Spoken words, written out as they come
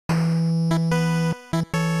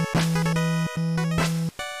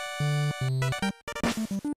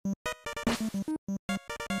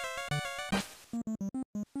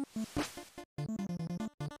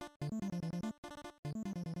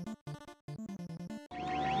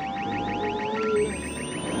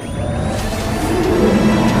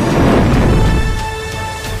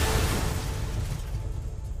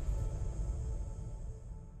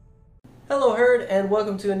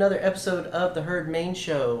welcome to another episode of the Herd Main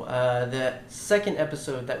Show. The second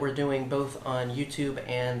episode that we're doing both on YouTube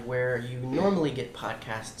and where you normally get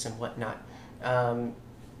podcasts and whatnot.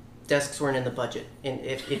 Desks weren't in the budget, and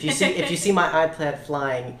if you see my iPad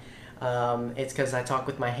flying, it's because I talk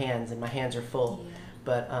with my hands and my hands are full. Yeah.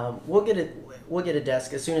 But we'll get a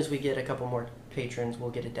desk as soon as we get a couple more patrons. We'll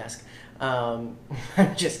get a desk. I'm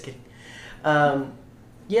just kidding.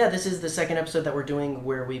 Yeah, this is the second episode that we're doing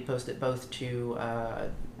where we post it both to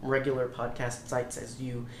regular podcast sites as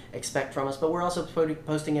you expect from us, but we're also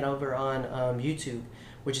posting it over on YouTube,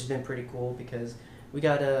 which has been pretty cool because we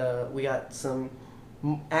got some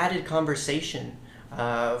added conversation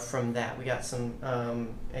from that. We got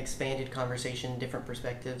some expanded conversation, different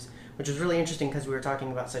perspectives, which was really interesting because we were talking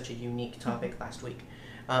about such a unique topic last week.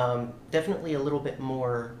 Definitely a little bit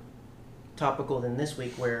more topical than this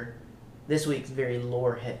week, where this week's very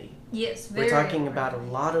lore heavy. Yes, very. We're talking about a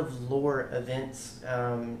lot of lore events,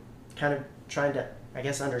 kind of trying to, I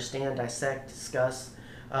guess, understand, dissect, discuss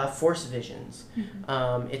Force visions.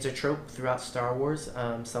 Mm-hmm. It's a trope throughout Star Wars.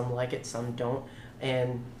 Some like it, some don't.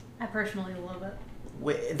 And I personally love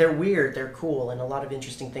it. They're weird, they're cool, and a lot of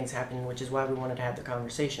interesting things happen, which is why we wanted to have the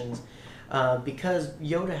conversations. Because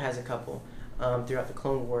Yoda has a couple throughout the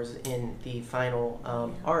Clone Wars in the final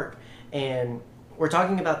arc. And we're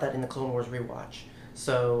talking about that in the Clone Wars rewatch.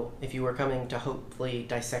 So if you were coming to hopefully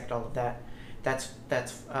dissect all of that, that's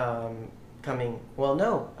coming. Well,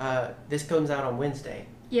 no, this comes out on Wednesday.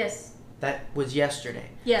 Yes. That was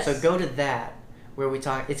yesterday. Yes. So go to that where we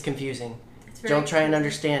talk. It's confusing. Don't try and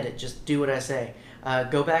understand it. Just do what I say.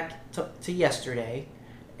 Go back to yesterday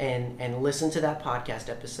and listen to that podcast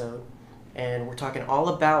episode. And we're talking all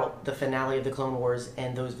about the finale of the Clone Wars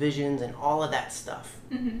and those visions and all of that stuff.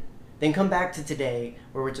 Mm-hmm. Then come back to today,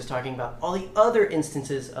 where we're just talking about all the other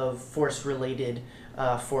instances of Force-related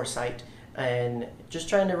foresight and just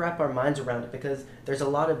trying to wrap our minds around it, because there's a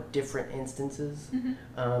lot of different instances.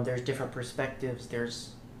 Mm-hmm. There's different perspectives.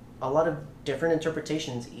 There's a lot of different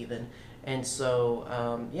interpretations even. And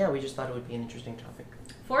so, we just thought it would be an interesting topic.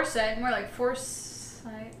 Foresight, more like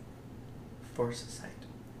foresight. Foresight.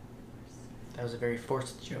 That was a very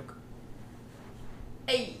forced joke.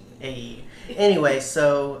 Hey. Anyway,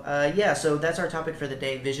 so so that's our topic for the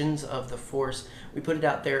day, visions of the Force. We put it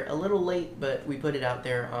out there a little late, but we put it out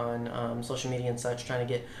there on social media and such, trying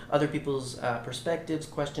to get other people's perspectives,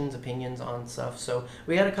 questions, opinions on stuff. So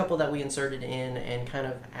we had a couple that we inserted in and kind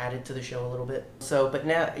of added to the show a little bit. So, but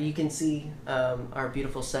now you can see our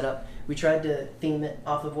beautiful setup. We tried to theme it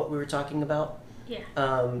off of what we were talking about. Yeah.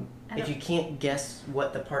 If you can't guess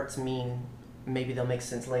what the parts mean, maybe they'll make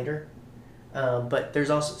sense later. But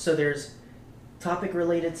there's topic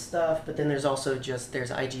related stuff, but then there's also there's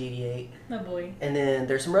IG-88. Oh boy. And then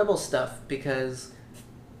there's some Rebels stuff, because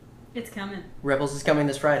it's coming. Rebels is coming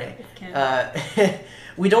this Friday. It's coming.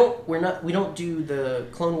 We don't do the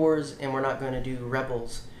Clone Wars, and we're not going to do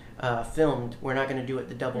Rebels filmed. We're not going to do it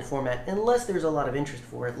the double format unless there's a lot of interest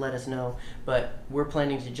for it. Let us know. But we're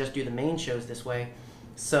planning to just do the main shows this way.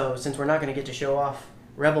 So since we're not going to get to show off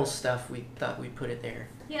Rebels stuff, we thought we'd put it there.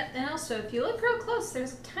 Yeah, and also if you look real close,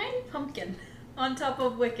 there's a tiny pumpkin on top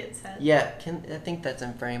of Wicket's head. Yeah, I think that's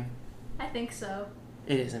in frame. I think so.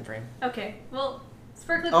 It is in frame. Okay, well,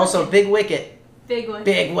 sparkly pumpkin. Also, big Wicket. Big Wicket.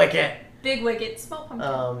 Big Wicket. Big Wicket. Small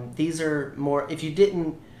pumpkin. These are more. If you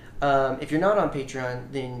didn't, if you're not on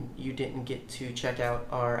Patreon, then you didn't get to check out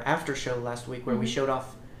our after show last week where we showed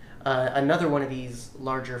off another one of these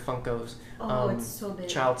larger Funkos. Oh, it's so big.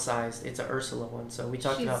 Child-sized. It's a Ursula one. So we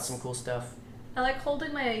talked about some cool stuff. I like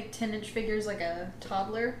holding my 10-inch figures like a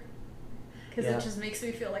toddler, because it just makes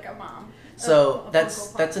me feel like a mom. So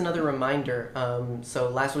that's another reminder. So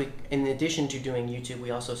last week, in addition to doing YouTube,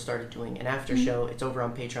 we also started doing an after show. It's over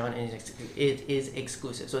on Patreon, and it is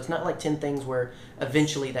exclusive. So it's not like 10 things where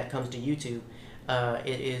eventually that comes to YouTube.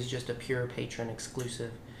 It is just a pure patron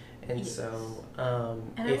exclusive. And so,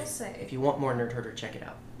 if you want more Nerd Herder, check it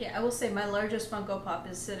out. Yeah, I will say my largest Funko Pop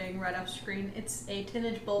is sitting right off screen. It's a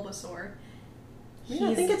 10-inch Bulbasaur. Yeah,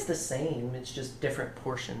 I think it's the same. It's just different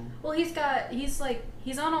portion. Well, he's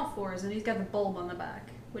on all fours, and he's got the bulb on the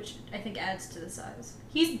back, which I think adds to the size.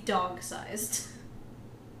 He's dog-sized.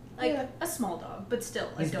 Like, a small dog, but still a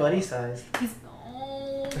dog. He's buddy-sized.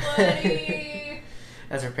 Oh, buddy!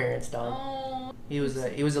 That's her parents' dog. Oh. He was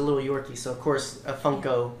a little Yorkie, so of course a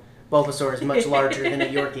Funko Bulbasaur is much larger than a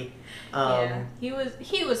Yorkie.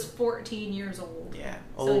 He was 14 years old. Yeah,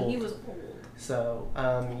 old. So he was old. So,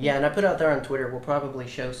 and I put out there on Twitter, we'll probably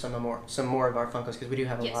show some more of our Funkos, because we do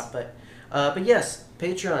have a lot. But yes,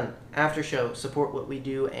 Patreon, after show, support what we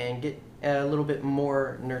do, and a little bit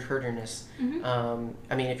more nerd herderness.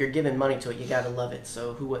 I mean, if you're giving money to it, you gotta love it.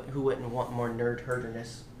 So who wouldn't want more nerd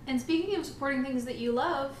herderness? And speaking of supporting things that you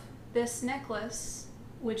love, this necklace,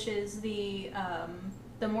 which is the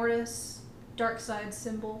Mortis dark side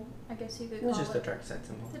symbol, I guess you could call it. It's just the dark side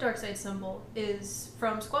symbol. The dark side symbol is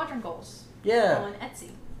from Squadron Goals. Yeah. On Etsy.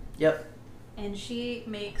 Yep. And she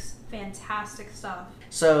makes fantastic stuff.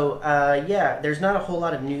 So, yeah, there's not a whole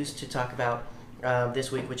lot of news to talk about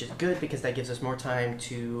this week, which is good because that gives us more time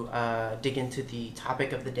to dig into the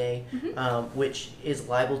topic of the day, which is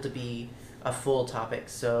liable to be a full topic.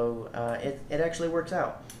 So it actually works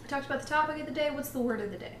out. We talked about the topic of the day. What's the word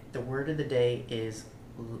of the day? The word of the day is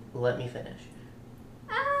let me finish.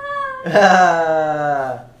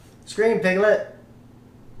 Ah! Scream, Piglet!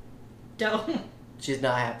 Don't. She's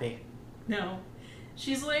not happy. No.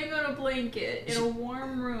 She's laying on a blanket in a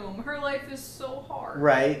warm room. Her life is so hard.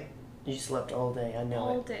 Right? You slept all day, I know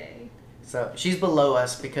all day. So she's below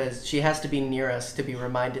us because she has to be near us to be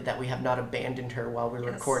reminded that we have not abandoned her while we're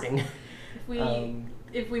recording.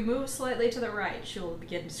 If we move slightly to the right, she'll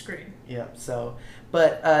begin to scream. Yeah, so,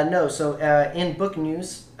 but no, so in book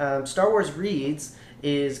news, Star Wars Reads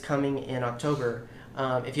is coming in October.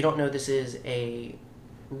 If you don't know, this is a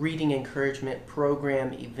reading encouragement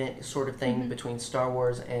program event sort of thing between Star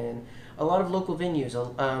Wars and a lot of local venues.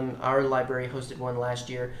 Our library hosted one last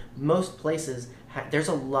year. Most places, there's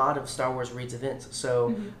a lot of Star Wars Reads events,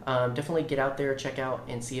 so definitely get out there, check out,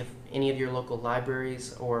 and see if any of your local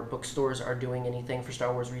libraries or bookstores are doing anything for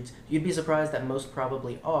Star Wars Reads. You'd be surprised that most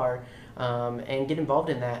probably are, and get involved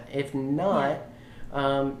in that. If not,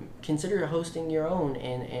 consider hosting your own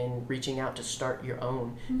and reaching out to start your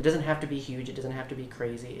own. It doesn't have to be huge. It doesn't have to be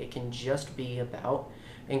crazy. It can just be about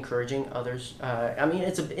encouraging others. I mean,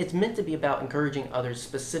 it's meant to be about encouraging others,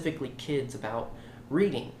 specifically kids, about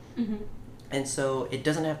reading. And so it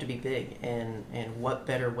doesn't have to be big. And what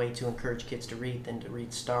better way to encourage kids to read than to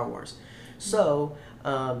read Star Wars? So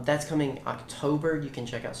that's coming October. You can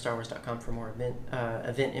check out StarWars.com for more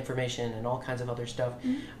event information and all kinds of other stuff.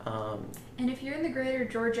 And if you're in the greater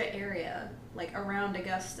Georgia area, like around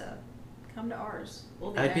Augusta, come to ours.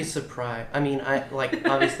 We'll be I'd there. be surprised. I mean, I like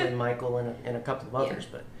obviously Michael and a couple of others,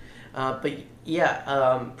 but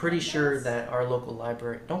yeah, pretty sure that our local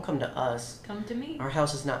library. Don't come to us. Come to me. Our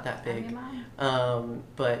house is not that big.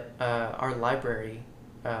 But our library,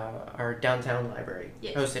 our downtown library,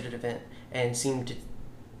 hosted an event and seemed to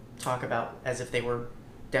talk about as if they were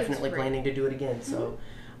definitely planning to do it again. So,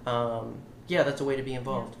 yeah, that's a way to be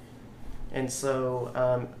involved. And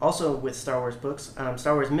so, also with Star Wars books,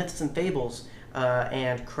 Star Wars Myths and Fables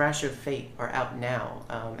and Crash of Fate are out now.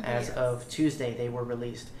 As of Tuesday, they were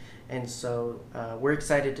released. And so we're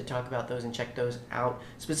excited to talk about those and check those out.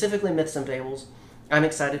 Specifically Myths and Fables. I'm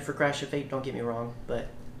excited for Crash of Fate, don't get me wrong, but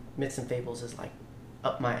Myths and Fables is like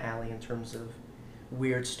up my alley in terms of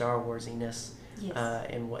weird Star Wars-iness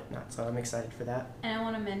and whatnot. So I'm excited for that. And I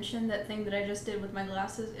want to mention that thing that I just did with my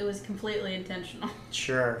glasses. It was completely intentional.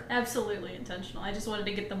 Sure. Absolutely intentional. I just wanted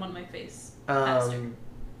to get them on my face faster.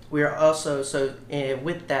 We are also,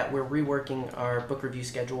 with that, we're reworking our book review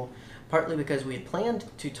schedule, partly because we had planned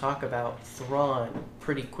to talk about Thrawn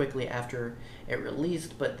pretty quickly after it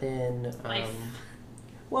released, but then...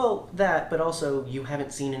 well, that, but also you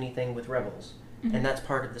haven't seen anything with Rebels, and that's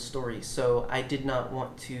part of the story, so I did not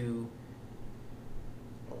want to...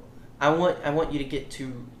 I want you to get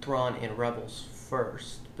to Thrawn in Rebels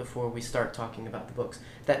first, before we start talking about the books.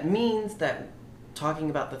 That means that talking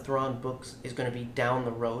about the Thrawn books is going to be down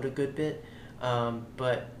the road a good bit,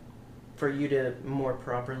 but for you to more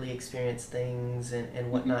properly experience things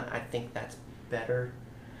and whatnot, I think that's better,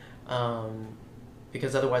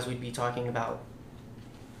 because otherwise we'd be talking about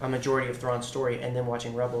a majority of Thrawn's story and then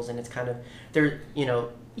watching Rebels, and it's kind of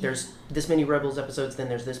there's this many Rebels episodes, then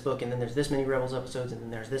there's this book, and then there's this many Rebels episodes, and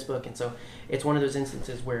then there's this book, and so it's one of those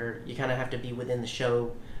instances where you kind of have to be within the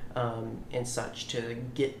show and such to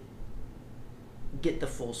get the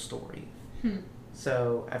full story.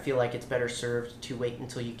 So I feel like it's better served to wait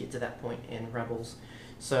until you get to that point in Rebels.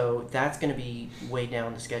 So that's going to be way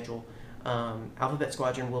down the schedule. Alphabet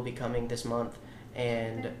Squadron will be coming this month,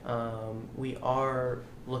 and we are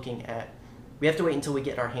looking at... We have to wait until we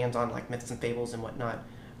get our hands on like Myths and Fables and whatnot.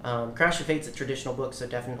 Crash of Fate's a traditional book, so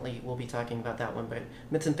definitely we'll be talking about that one. But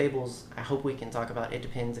Myths and Fables, I hope we can talk about. It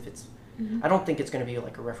depends if it's... I don't think it's going to be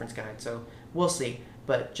like a reference guide, so we'll see.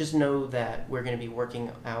 But just know that we're going to be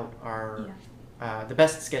working out our the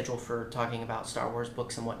best schedule for talking about Star Wars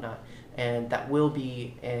books and whatnot, and that will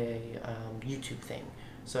be a YouTube thing.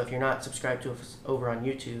 So if you're not subscribed to us over on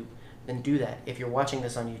YouTube, then do that. If you're watching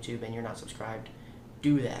this on YouTube and you're not subscribed,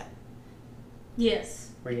 do that.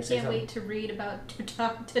 Yes. Were you gonna say Can't something? wait to read about to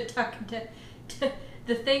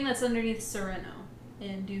the thing that's underneath Sereno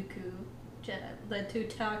in Dooku Jedi. The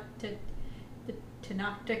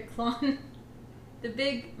Tenochtitlan, the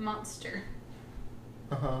big monster.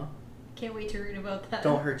 Uh-huh. Can't wait to read about that.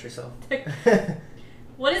 Don't hurt yourself.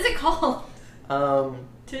 What is it called?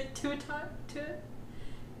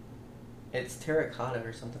 It's terracotta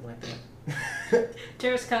or something like that.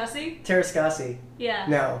 Terrascasi? Terrascasi. Yeah.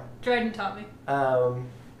 No. Dryden taught me.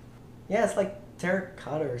 Yeah, it's like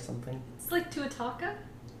terracotta or something. It's like Tuataka?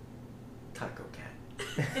 Taco cat.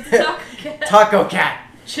 It's a taco cat. Taco cat.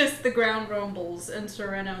 Just the ground rumbles and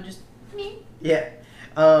Sereno just me. Yeah.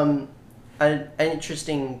 An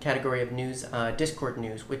interesting category of news, Discord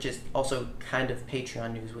news, which is also kind of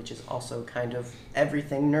Patreon news, which is also kind of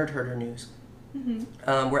everything Nerd Herder news.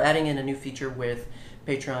 Mm-hmm. We're adding in a new feature with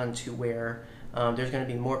Patreon to where there's going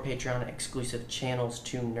to be more Patreon exclusive channels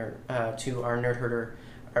to our Nerd Herder,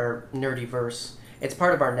 our Nerdyverse. It's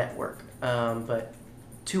part of our network, but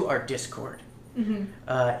to our Discord.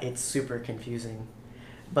 Mm-hmm. It's super confusing.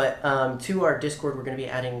 But to our Discord, we're going to be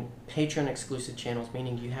adding Patreon exclusive channels,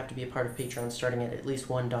 meaning you have to be a part of Patreon starting at least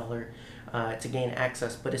 $1 to gain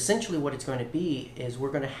access. But essentially what it's going to be is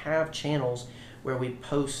we're going to have channels where we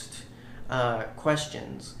post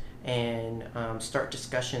questions and start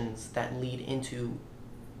discussions that lead into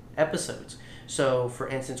episodes. So, for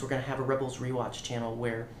instance, we're going to have a Rebels Rewatch channel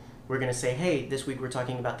where we're going to say, hey, this week we're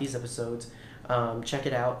talking about these episodes. Check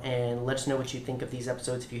it out and let us know what you think of these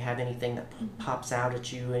episodes. If you have anything that pops out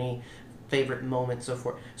at you, any favorite moments, so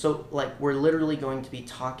forth. So, like, we're literally going to be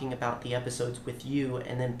talking about the episodes with you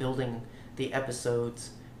and then building the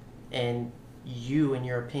episodes, and you and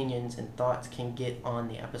your opinions and thoughts can get on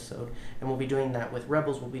the episode. And we'll be doing that with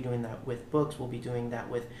Rebels, we'll be doing that with books, we'll be doing that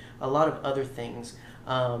with a lot of other things.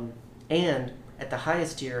 And at the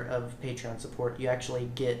highest tier of Patreon support, you actually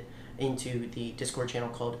get into the Discord channel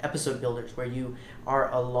called Episode Builders, where you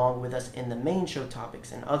are along with us in the main show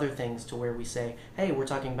topics and other things, to where we say, hey, we're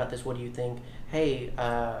talking about this, what do you think? Hey,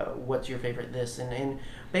 what's your favorite this? And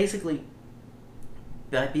basically,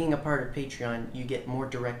 by being a part of Patreon, you get more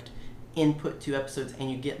direct input to episodes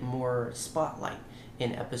and you get more spotlight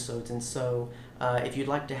in episodes. And so if you'd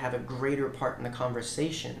like to have a greater part in the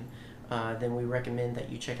conversation, then we recommend that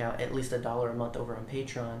you check out at least $1 a month over on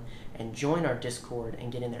Patreon and join our Discord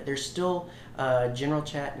and get in there. There's still a general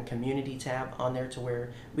chat and community tab on there to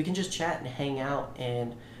where we can just chat and hang out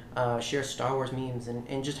and share Star Wars memes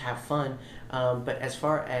and just have fun. But as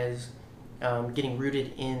far as getting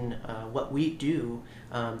rooted in what we do,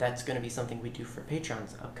 that's going to be something we do for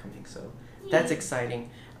Patreon's upcoming. So that's exciting.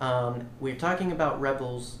 We're talking about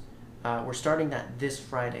Rebels. We're starting that this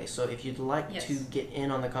Friday, so if you'd like to get in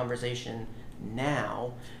on the conversation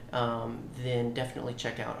now, then definitely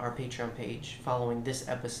check out our Patreon page following this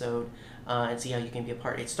episode and see how you can be a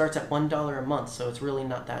part. It starts at $1 a month, so it's really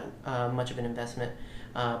not that much of an investment,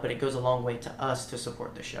 but it goes a long way to us to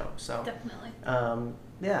support the show. So Definitely.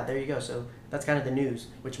 Yeah, there you go. So that's kind of the news,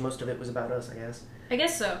 which most of it was about us, I guess. I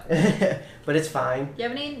guess so. But it's fine. You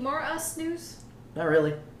have any more us news? Not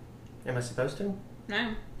really. Am I supposed to?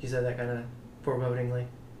 No. You said that kind of forebodingly.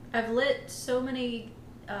 I've lit so many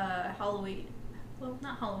Halloween, well,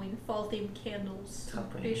 not Halloween, fall-themed candles. I'm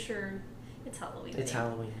pretty sure it's Halloween. It's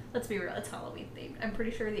Halloween. Let's be real, it's Halloween themed. I'm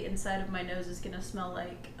pretty sure the inside of my nose is going to smell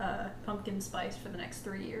like pumpkin spice for the next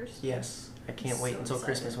 3 years. Yes. I can't wait until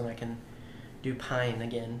Christmas when I can do pine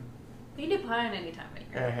again. You can do pine any time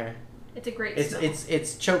of year. Uh-huh. It's a great smell.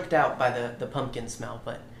 It's choked out by the pumpkin smell,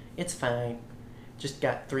 but it's fine. Just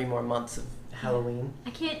got 3 more months of Halloween.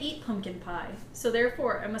 I can't eat pumpkin pie, so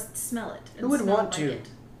therefore I must smell it. Who would want to?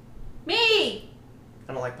 Me!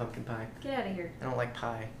 I don't like pumpkin pie. Get out of here. I don't like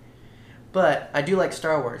pie. But I do like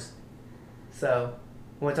Star Wars. So,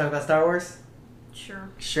 want to talk about Star Wars? Sure.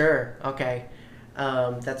 Sure. Okay.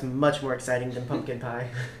 That's much more exciting than pumpkin pie.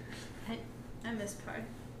 I miss pie.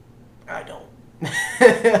 I don't.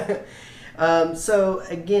 So,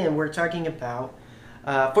 again, we're talking about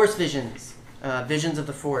Force Visions. Visions of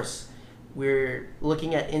the Force. We're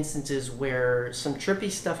looking at instances where some trippy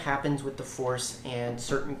stuff happens with the Force and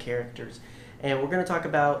certain characters. And we're going to talk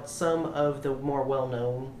about some of the more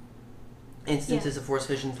well-known instances of Force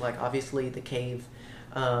Visions, like obviously the cave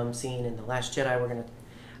scene in The Last Jedi.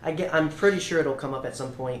 I'm pretty sure it'll come up at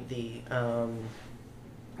some point, the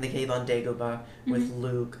cave on Dagobah with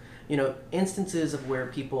Luke. You know, instances of where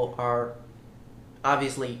people are,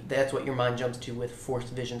 obviously, that's what your mind jumps to with Force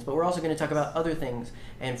Visions. But we're also going to talk about other things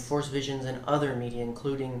and Force Visions in other media,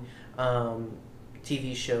 including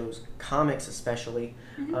TV shows, comics especially,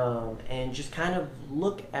 and just kind of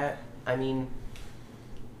look at,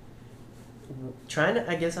 trying to,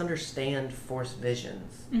 I guess, understand Force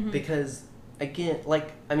visions. Mhm. Because, again,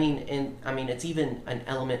 like, I mean, it's even an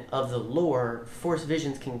element of the lore. Force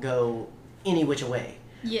visions can go any which way.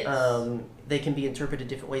 Yes. They can be interpreted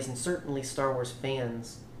different ways, and certainly Star Wars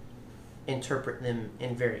fans interpret them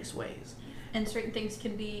in various ways. And certain things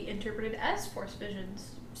can be interpreted as Force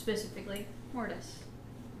visions, specifically Mortis.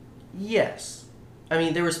 Yes. I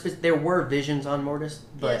mean, there were visions on Mortis,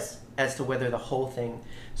 but Yes. as to whether the whole thing...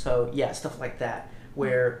 So, yeah, stuff like that,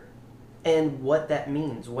 where... And what that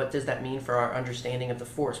means. What does that mean for our understanding of the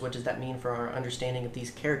Force? What does that mean for our understanding of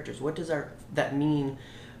these characters? What does that mean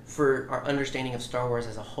for our understanding of Star Wars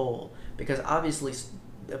as a whole? Because obviously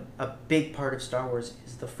a big part of Star Wars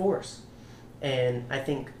is the Force. And I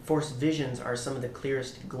think Force visions are some of the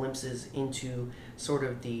clearest glimpses into sort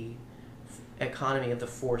of the economy of the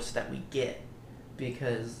Force that we get.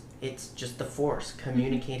 Because it's just the Force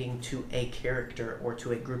communicating to a character or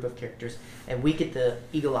to a group of characters. And we get the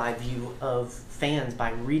eagle-eye view of fans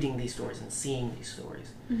by reading these stories and seeing these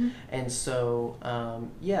stories. Mm-hmm. And so,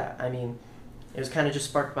 yeah, I mean, it was kind of just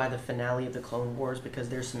sparked by the finale of the Clone Wars because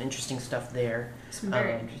there's some interesting stuff there. Some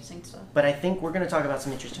very interesting stuff. But I think we're going to talk about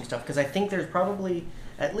some interesting stuff because I think there's probably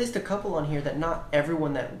at least a couple on here that not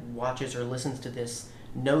everyone that watches or listens to this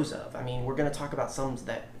knows of. I mean, we're going to talk about some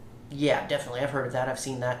that... Yeah, definitely. I've heard of that. I've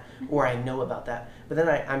seen that, or I know about that. But then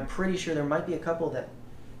I'm pretty sure there might be a couple that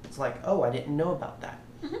it's like, oh, I didn't know about that.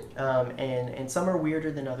 Mm-hmm. And some are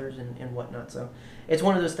weirder than others and whatnot. So it's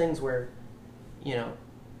one of those things where, you know,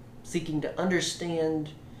 seeking to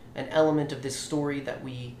understand an element of this story that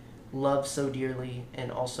we love so dearly and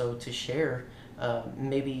also to share.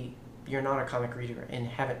 Maybe you're not a comic reader and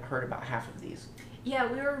haven't heard about half of these. Yeah,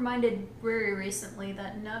 we were reminded very recently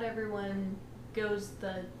that not everyone goes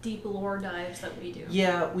the deep lore dives that we do.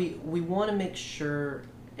 Yeah, we want to make sure,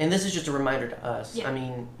 and this is just a reminder to us. Yeah. I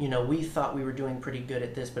mean, you know, we thought we were doing pretty good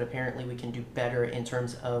at this, but apparently we can do better in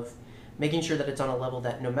terms of making sure that it's on a level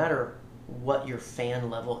that no matter what your fan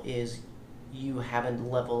level is, you have a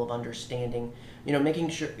level of understanding. You know, making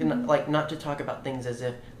sure, like, not to talk about things as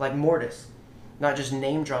if, like Mortis, not just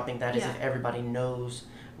name dropping that as if everybody knows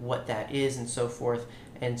what that is and so forth.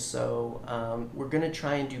 And so we're going to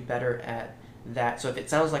try and do better at that. So if it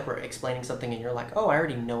sounds like we're explaining something and you're like, oh, I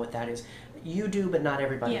already know what that is, you do, but not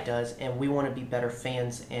everybody does. And we want to be better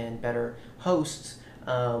fans and better hosts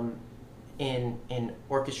in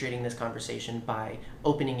orchestrating this conversation by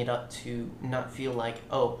opening it up to not feel like,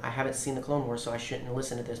 oh, I haven't seen the Clone Wars, so I shouldn't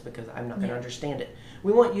listen to this because I'm not going to understand it.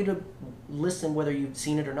 We want you to listen whether you've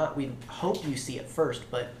seen it or not. We hope you see it first,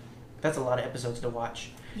 but that's a lot of episodes to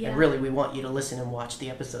watch. Yeah. And really, we want you to listen and watch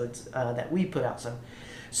the episodes that we put out.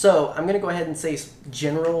 So I'm going to go ahead and say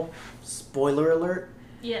general spoiler alert.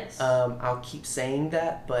 Yes. I'll keep saying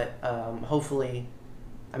that, but hopefully,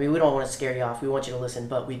 I mean, we don't want to scare you off. We want you to listen,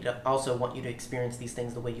 but we also want you to experience these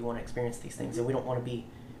things the way you want to experience these things. And we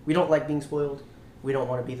don't like being spoiled. We don't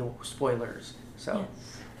want to be the spoilers. So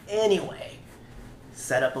anyway,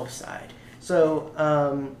 setup aside.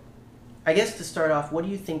 So I guess to start off, what do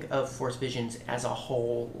you think of Force Visions as a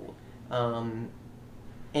whole?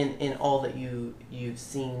 In all that you've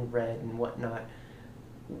seen, read, and whatnot,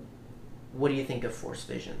 what do you think of Force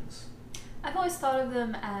Visions? I've always thought of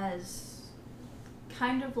them as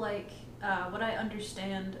kind of like what I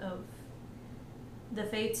understand of the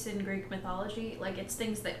fates in Greek mythology. Like, it's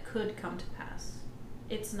things that could come to pass.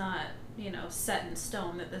 It's not, set in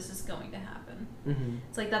stone that this is going to happen. Mm-hmm.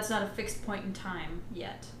 It's like that's not a fixed point in time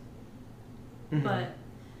yet. Mm-hmm. But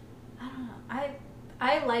I don't know.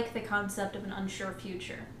 I like the concept of an unsure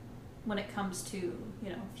future when it comes to,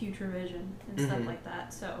 future vision and stuff like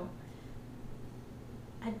that. So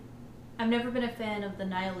I've never been a fan of the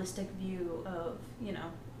nihilistic view of,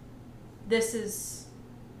 this is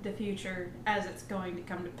the future as it's going to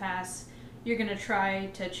come to pass. You're going to try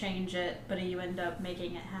to change it, but you end up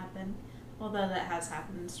making it happen. Although that has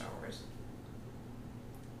happened in Star Wars.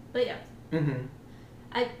 But yeah. Mm-hmm.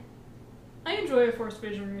 I enjoy a Force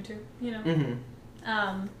visionary too, Mm-hmm.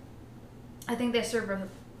 I think they serve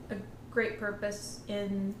a great purpose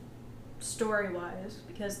in story-wise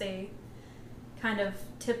because they kind of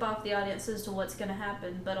tip off the audience as to what's going to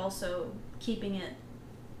happen, but also keeping it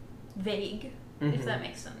vague, if that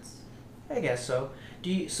makes sense. I guess so.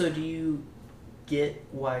 Do you get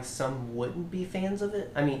why some wouldn't be fans of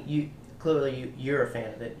it? I mean, you're a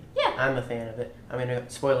fan of it. Yeah. I'm a fan of it. I mean,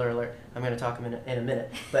 spoiler alert, I'm going to talk in a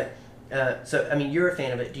minute. But, so, I mean, you're a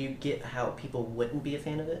fan of it. Do you get how people wouldn't be a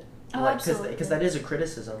fan of it? Oh, absolutely. Because that is a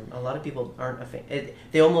criticism. A lot of people aren't a fan.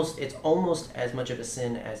 It's almost as much of a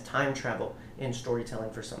sin as time travel in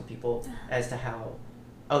storytelling for some people as to how,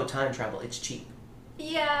 time travel, it's cheap.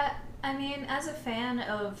 Yeah, I mean, as a fan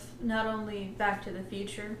of not only Back to the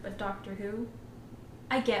Future, but Doctor Who,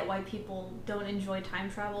 I get why people don't enjoy time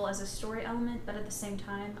travel as a story element, but at the same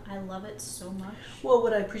time, I love it so much. Well,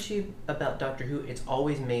 what I appreciate about Doctor Who, it's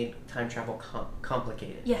always made time travel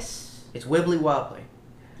complicated. Yes. It's wibbly wobbly,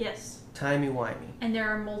 Yes. timey-wimey. And there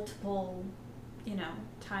are multiple,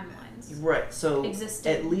 timelines. Right, so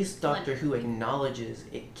Existing at least Doctor Who linearly. acknowledges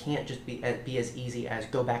it can't just be as easy as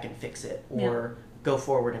go back and fix it, or go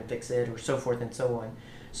forward and fix it, or so forth and so on.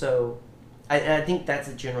 So I think that's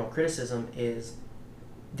a general criticism is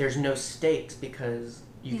there's no stakes because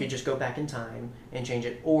you could just go back in time and change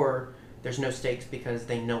it, or there's no stakes because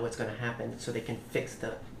they know what's going to happen so they can fix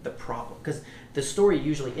the problem. Because the story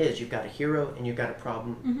usually is you've got a hero and you've got a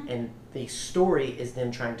problem, and the story is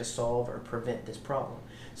them trying to solve or prevent this problem.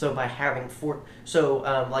 So by having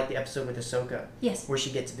like the episode with Ahsoka, Yes. where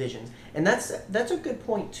she gets visions, and that's a good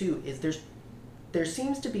point too. Is there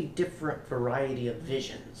seems to be different variety of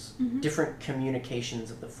visions, different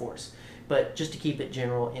communications of the Force. But just to keep it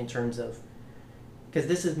general in terms of, because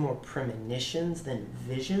this is more premonitions than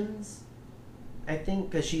visions, I think,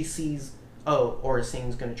 because she sees, Aura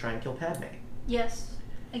Singh's going to try and kill Padme. Yes.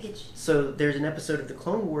 I get you. So there's an episode of the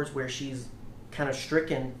Clone Wars where she's kind of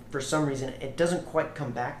stricken for some reason. It doesn't quite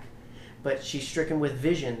come back, but she's stricken with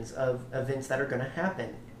visions of events that are going to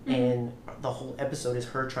happen. And the whole episode is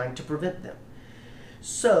her trying to prevent them.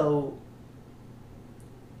 So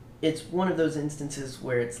it's one of those instances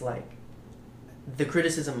where it's like, the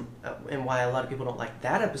criticism and why a lot of people don't like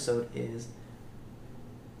that episode is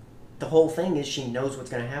the whole thing is she knows what's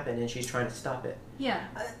going to happen and she's trying to stop it. Yeah.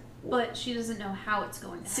 But she doesn't know how it's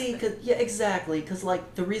going to happen. Yeah, exactly. Because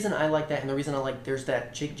like the reason I like that, and the reason I like, there's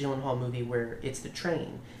that Jake Gyllenhaal movie where it's the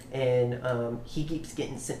train, and he keeps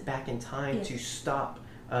getting sent back in time to stop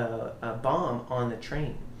a bomb on the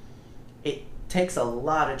train. It takes a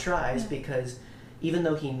lot of tries because even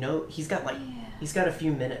though he's got a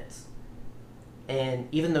few minutes. And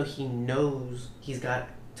even though he knows he's got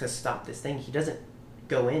to stop this thing, he doesn't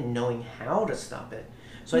go in knowing how to stop it.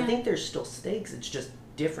 So I think there's still stakes. It's just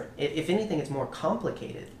different. If anything, it's more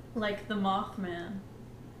complicated. Like the Mothman.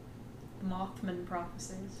 The Mothman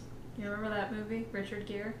Prophecies. You remember that movie? Richard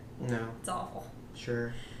Gere? No. It's awful.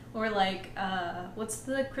 Sure. Or like, what's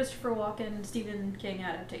the Christopher Walken Stephen King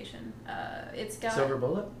adaptation? It's got... Silver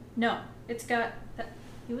Bullet? No. It's got...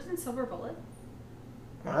 He was in Silver Bullet?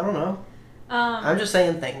 I don't know. I'm just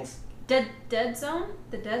saying things. Dead Zone?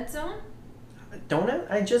 The Dead Zone? Don't know.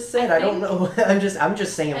 I just said I don't know. I'm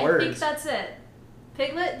just saying words. I think that's it.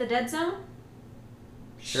 Piglet, The Dead Zone?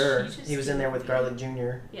 Sure. He was in there with Garlic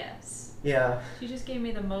Jr. Yes. Yeah. She just gave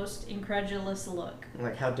me the most incredulous look.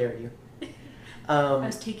 Like, how dare you? I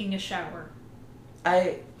was taking a shower.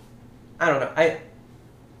 I don't know.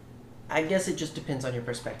 I guess it just depends on your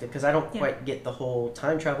perspective, because I don't quite get the whole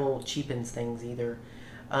time travel cheapens things either.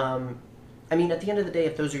 I mean, at the end of the day,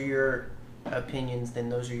 if those are your opinions, then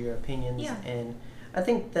those are your opinions. Yeah. And I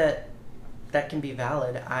think that can be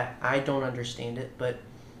valid. I don't understand it, but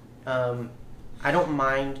I don't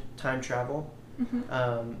mind time travel.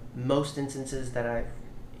 Most instances that I've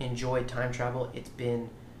enjoyed time travel, it's been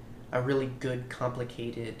a really good,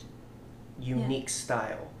 complicated, unique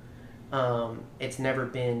style. It's never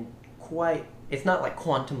been quite... It's not like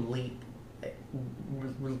Quantum Leap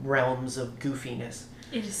realms of goofiness.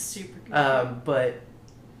 It is super good. But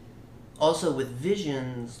also with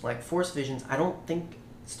visions, like Force visions, I don't think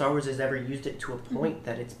Star Wars has ever used it to a point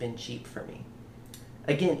that it's been cheap for me.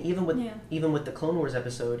 Again, even with the Clone Wars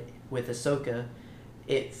episode with Ahsoka,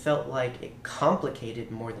 it felt like it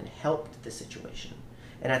complicated more than helped the situation.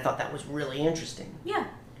 And I thought that was really interesting. Yeah,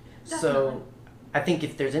 definitely. So I think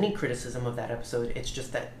if there's any criticism of that episode, it's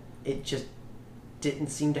just that it just didn't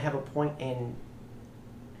seem to have a point, and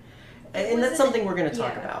that's something we're going to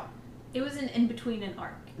talk about. It was an in-between an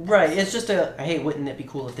arc. Right, it's just hey, wouldn't it be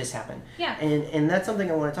cool if this happened? Yeah. And that's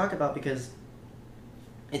something I want to talk about, because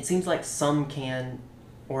it seems like some can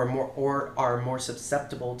or are more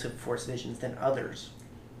susceptible to Force visions than others.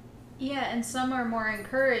 Yeah, and some are more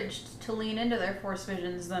encouraged to lean into their Force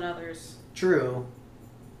visions than others. True.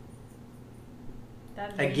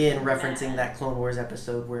 Again, referencing that Clone Wars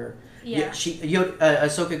episode where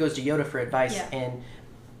Ahsoka goes to Yoda for advice, and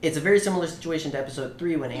it's a very similar situation to Episode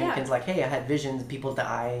 3 when Anakin's like, hey, I had visions, people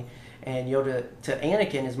die, and Yoda to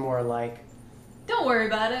Anakin is more like, don't worry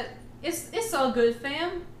about it. It's all good,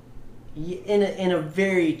 fam. In a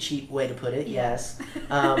very cheap way to put it, yes.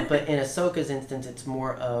 But in Ahsoka's instance, it's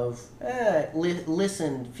more of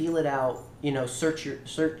listen, feel it out, search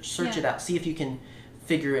it out, see if you can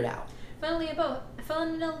figure it out. Funnily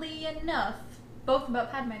enough, both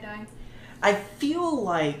about Padme dying. I feel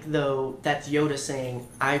like, though, that's Yoda saying,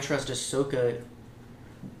 I trust Ahsoka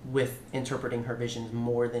with interpreting her visions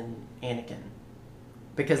more than Anakin.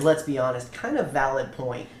 Because, let's be honest, kind of valid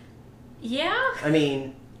point. Yeah. I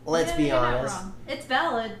mean, let's be you're not honest. wrong. It's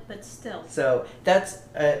valid, but still. So, that's,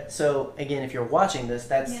 so, again, if you're watching this,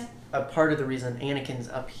 that's Yeah. a part of the reason Anakin's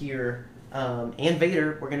up here, and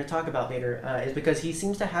Vader, we're going to talk about Vader, is because he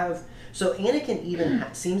seems to have, so Anakin even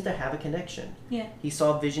seems to have a connection. Yeah. He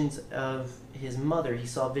saw visions of his mother, he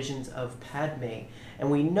saw visions of Padme,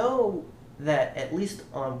 and we know that at least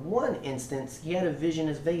on one instance, he had a vision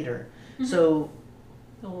as Vader. Mhm. So,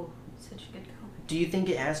 Oh, such a good comment. do you think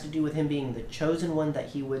it has to do with him being the chosen one, that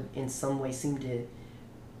he would in some way seem to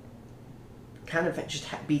kind of just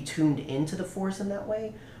be tuned into the Force in that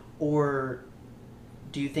way? Or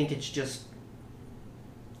do you think it's just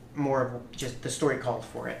more of just the story called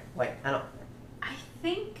for it? Like, I don't...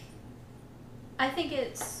 I think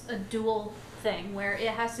it's a dual thing where it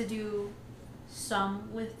has to do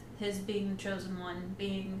some with his being the chosen one,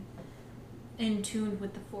 being in tune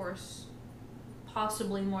with the Force,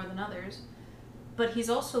 possibly more than others, but he's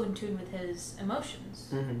also in tune with his emotions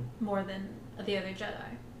Mm-hmm. more than the other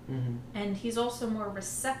Jedi. Mm-hmm. And he's also more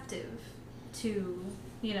receptive to,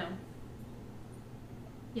 you know,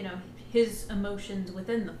 his emotions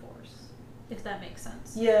within the Force, if that makes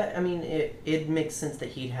sense. Yeah, I mean, it makes sense that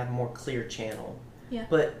he'd have more clear channel. Yeah.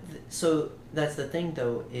 But, so, that's the thing,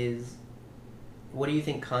 though, is what do you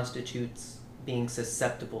think constitutes being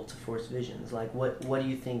susceptible to Force visions? Like, what do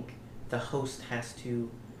you think the host has to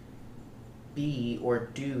be or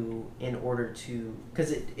do in order to...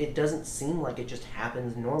 Because it doesn't seem like it just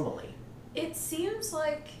happens normally. It seems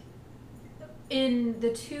like in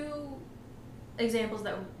the two examples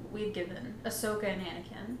that we've given, Ahsoka and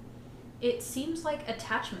Anakin, it seems like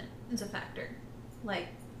attachment is a factor. Like,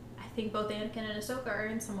 I think both Anakin and Ahsoka are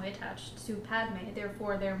in some way attached to Padme,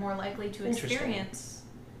 therefore they're more likely to experience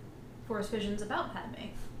Force visions about Padme.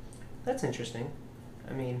 That's interesting.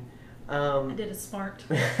 I mean... I did a smart.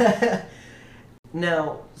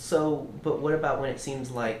 Now, so, but what about when it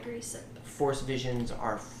seems like Very sick. Force visions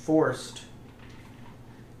are forced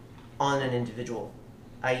on an individual,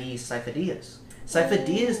 i.e. Sifo-Dyas?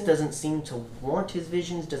 Sifo-Dyas Ooh. doesn't seem to want his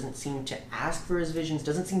visions, doesn't seem to ask for his visions,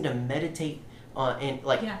 doesn't seem to meditate and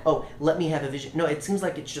like, Yeah. oh, let me have a vision. No, it seems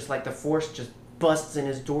like it's just like the Force just busts in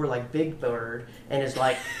his door like Big Bird and is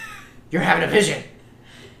like, you're having a vision.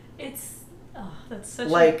 That's such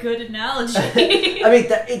Like- a good analogy. I mean,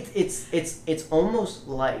 it's almost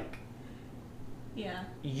like Yeah.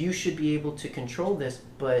 you should be able to control this,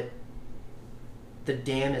 but the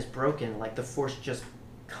dam is broken. Like, the Force just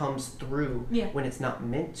comes through Yeah. when it's not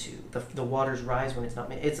meant to. The waters rise when it's not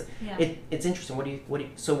meant. Yeah. It's interesting. What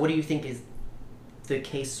do you think is the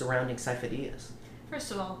case surrounding Sifo-Dyas?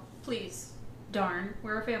 First of all, please, darn,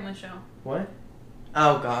 we're a family show. What?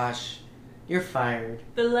 Oh gosh, you're fired.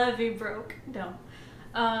 The levee broke. No.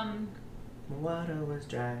 The water was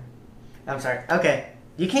dry. I'm sorry. Okay,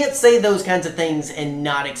 you can't say those kinds of things and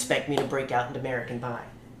not expect me to break out into American Pie.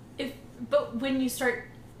 But when you start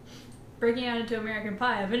breaking out into American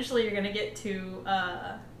Pie, eventually you're gonna get to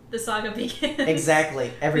the saga begins.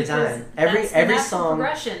 Exactly. Every Because time. Every that's the natural song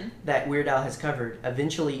progression. that Weird Al has covered,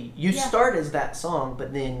 eventually you Yeah. start as that song,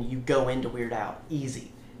 but then you go into Weird Al.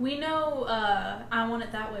 Easy. We know I Want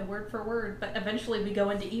It That Way, word for word, but eventually we go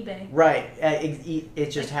into eBay. Right.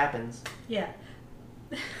 It just happens. Yeah.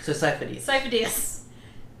 So Sifo-Dyas. Sifo-Dyas.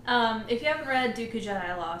 If you haven't read Dooku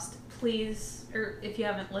Jedi Lost, please, or if you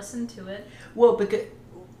haven't listened to it, Well, because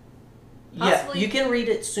yeah, Possibly- you can read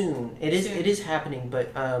it soon. It Soon. is happening, but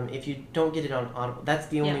if you don't get it on Audible, that's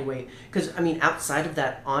the only Yeah. way. Because I mean, outside of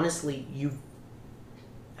that, honestly,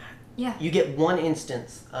 yeah, you get one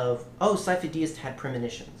instance of Sifo-Dyas had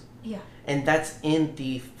premonitions. yeah, And that's in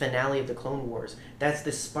the finale of the Clone Wars. That's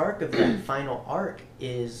the spark of that final arc.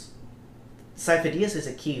 Is Sifo-Dyas is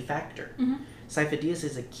a key factor. mm-hmm. Sifo-Dyas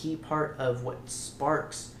is a key part of what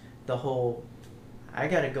sparks the whole. I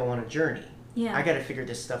got to go on a journey. yeah, I got to figure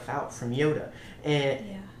this stuff out from Yoda, and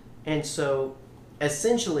yeah, and so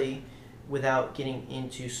essentially, without getting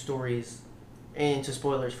into into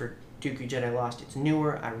spoilers for Dooku Jedi Lost, it's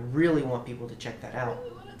newer. I really want people to check that out. I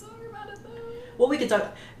really want to talk about it though. Well, we could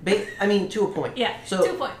talk. I mean, to a point. Yeah, So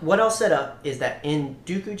to a point. what I'll set up is that in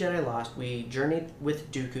Dooku Jedi Lost, we journeyed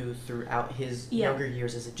with Dooku throughout his Yeah. younger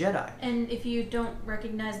years as a Jedi. And if you don't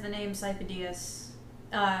recognize the name Sifo-Dyas,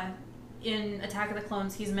 in Attack of the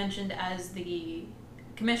Clones, he's mentioned as the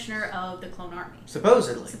commissioner of the Clone Army.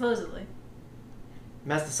 Supposedly, Supposedly.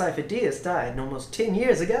 Master Sifo-Dyas died almost 10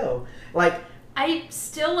 years ago. Like, I'm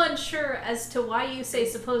still unsure as to why you say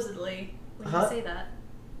supposedly when Huh? you say that.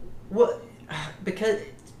 well,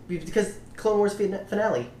 Because Clone Wars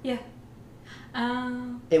finale. Yeah.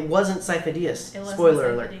 It wasn't Sifo Dyas. It wasn't Spoiler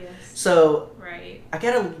Sifo alert. Dyas. So Right. I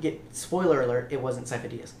gotta get spoiler alert. It wasn't Sifo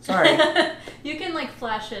Dyas. Sorry. You can like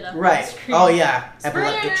flash it up Right. on the screen. Oh yeah. Spoiler!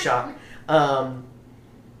 Epileptic shock.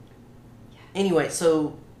 Anyway,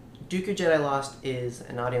 so Dooku Jedi Lost is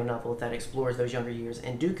an audio novel that explores those younger years,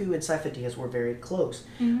 and Dooku and Sifo Dyas were very close.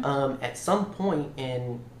 Mm-hmm. At some point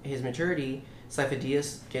in his maturity, Sifo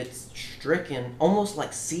Dyas gets stricken, almost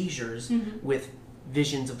like seizures, with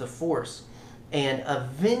visions of the Force. And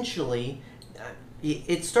eventually,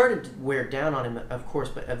 it started to wear down on him, of course,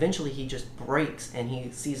 but eventually he just breaks and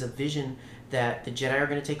he sees a vision that the Jedi are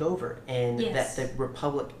going to take over and Yes. that the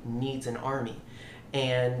Republic needs an army.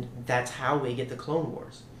 And that's how we get the Clone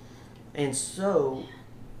Wars. And so,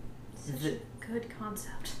 Such a good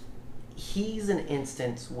concept. he's an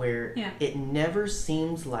instance where Yeah. it never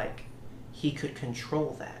seems like he could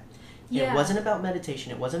control that. Yeah. It wasn't about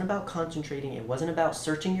meditation. It wasn't about concentrating. It wasn't about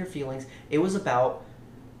searching your feelings. It was about...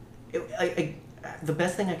 the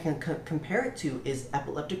best thing I can compare it to is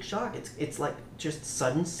epileptic shock. It's like just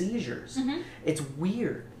sudden seizures. Mm-hmm. It's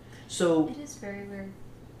weird. So It is very weird.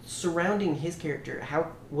 surrounding his character,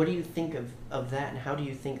 what do you think of that, and how do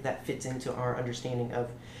you think that fits into our understanding of...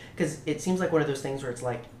 Because it seems like one of those things where it's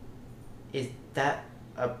like, is that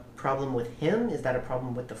a problem with him? Is that a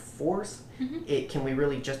problem with the Force? Mm-hmm. Can we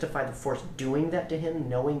really justify the Force doing that to him,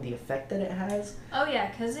 knowing the effect that it has? Oh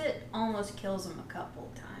yeah, because it almost kills him a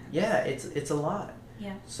couple times. Yeah, it's a lot.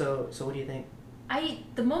 Yeah. So what do you think?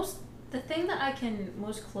 The thing that I can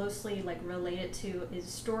most closely like relate it to is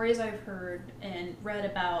stories I've heard and read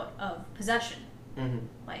about of possession. Mm-hmm.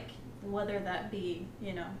 Like whether that be,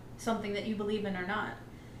 something that you believe in or not.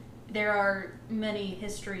 There are many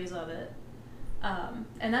histories of it.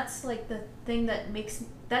 And that's like the thing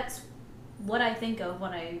that's what I think of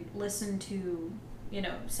when I listen to,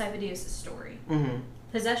 Sifo Dyas' story. Mm-hmm.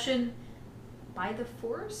 Possession by the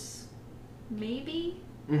Force? Maybe?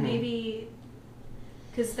 Mm-hmm. Maybe,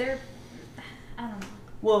 because I don't know.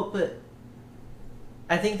 Well, but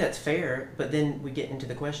I think that's fair, but then we get into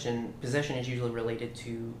the question, possession is usually related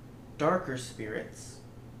to darker spirits,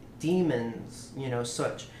 demons,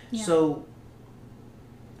 such. Yeah. So,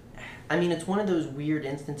 I mean, it's one of those weird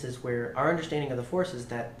instances where our understanding of the Force is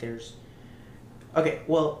that there's... Okay,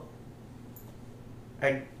 well,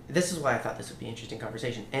 this is why I thought this would be an interesting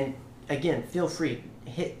conversation. And again, feel free,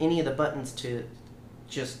 hit any of the buttons to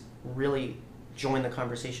just really join the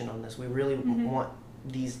conversation on this. We really want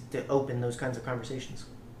these to open those kinds of conversations.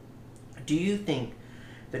 Do you think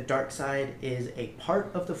the dark side is a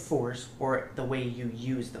part of the Force or the way you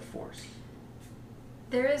use the Force?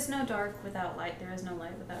 There is no dark without light. There is no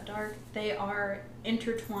light without dark. They are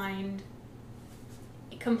intertwined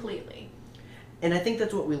completely. And I think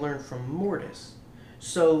that's what we learned from Mortis.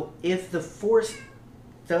 So if the Force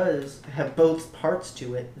does have both parts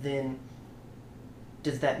to it, then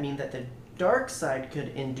does that mean that the dark side could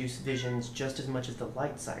induce visions just as much as the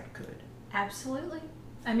light side could? Absolutely.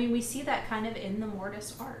 I mean, we see that kind of in the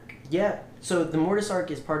Mortis arc. Yeah. So the Mortis arc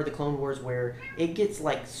is part of the Clone Wars where it gets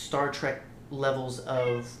like Star Trek levels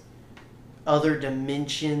of other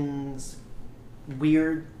dimensions,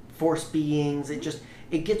 weird Force beings. It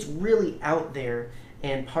gets really out there,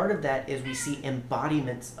 and part of that is we see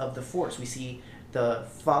embodiments of the Force. We see the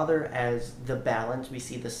father as the balance, we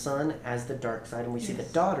see the son as the dark side, and we see the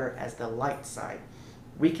daughter as the light side.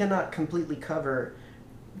 We cannot completely cover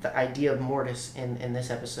the idea of Mortis in this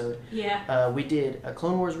episode. Yeah. We did a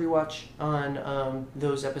Clone Wars rewatch on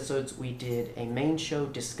those episodes. We did a main show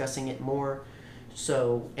discussing it more.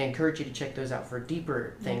 So I encourage you to check those out for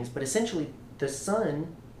deeper things. But essentially, the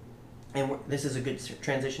son, and this is a good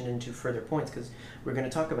transition into further points because we're going to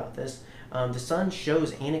talk about this. The son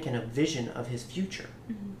shows Anakin a vision of his future.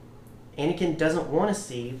 Mm-hmm. Anakin doesn't want to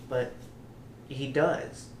see, but he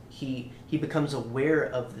does. He becomes aware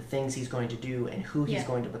of the things he's going to do and who he's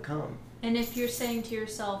going to become. And if you're saying to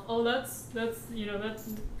yourself, "Oh, that's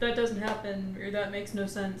that doesn't happen," or "That makes no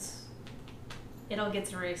sense," it all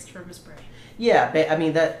gets erased from his brain. Yeah, but I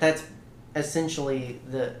mean that's essentially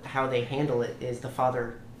how they handle it. Is the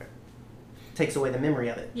father takes away the memory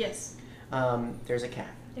of it. Yes. There's a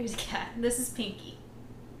cat. There's a cat. This is Pinky.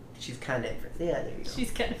 She's kind of there you go.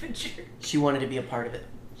 She's kind of a jerk. She wanted to be a part of it.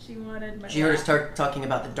 She wanted my. She heard us talking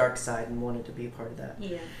about the dark side and wanted to be a part of that.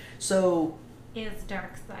 Yeah. So. Is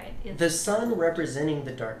dark side. The son representing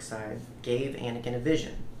the dark side gave Anakin a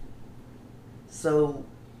vision. So,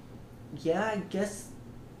 yeah, I guess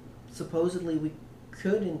supposedly we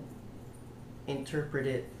could interpret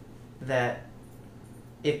it that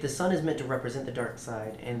if the son is meant to represent the dark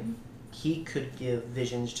side and he could give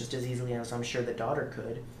visions just as easily as I'm sure the daughter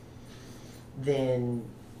could, then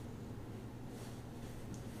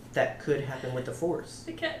that could happen with the Force.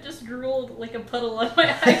 The cat just drooled like a puddle on my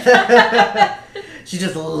iPad. She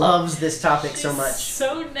just loves this topic She's so much.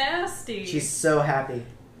 So nasty. She's so happy.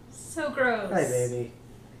 So gross. Hi, baby.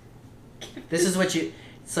 This is what you...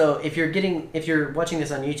 So if you're watching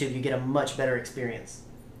this on YouTube, you get a much better experience.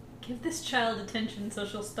 Give this child attention so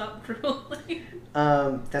she'll stop drooling.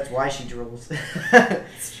 That's why she drools.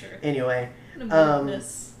 That's true. Anyway. I'm gonna move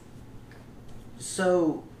this.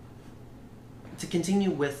 So, to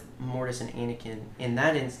continue with Mortis and Anakin, in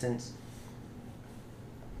that instance,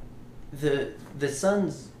 the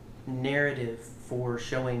son's narrative for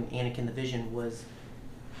showing Anakin the vision was...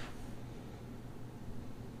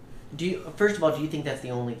 First of all, do you think that's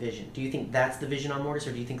the only vision? Do you think that's the vision on Mortis,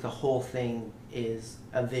 or do you think the whole thing is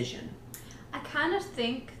a vision? I kind of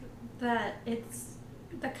think that it's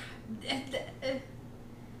I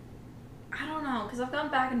don't know, because I've gone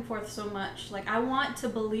back and forth so much. Like, I want to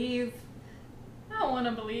believe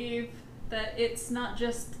that it's not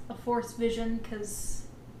just a Force vision, because,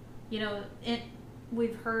 you know,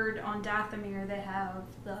 we've heard on Dathomir they have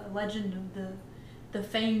the legend of the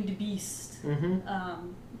famed beast.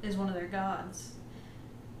 Mm-hmm. Is one of their gods.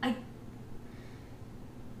 I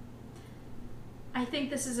think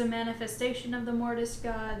this is a manifestation of the Mortis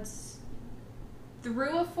gods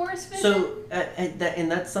through a Force vision. So,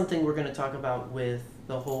 and that's something we're going to talk about with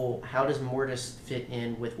the whole, how does Mortis fit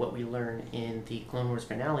in with what we learn in the Clone Wars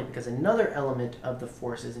finale, because another element of the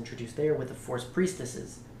Force is introduced there with the Force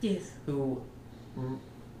priestesses. Yes. Who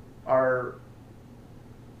are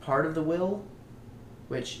part of the will,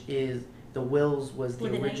 which is... The Wills was the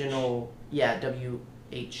original... Yeah,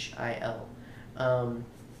 W-H-I-L.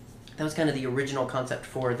 That was kind of the original concept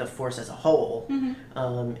for the Force as a whole.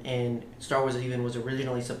 Mm-hmm. And Star Wars even was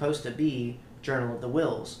originally supposed to be Journal of the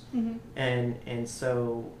Wills. Mm-hmm. And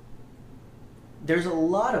so there's a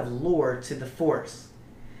lot of lore to the Force.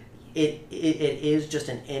 It is just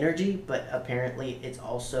an energy, but apparently it's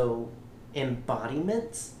also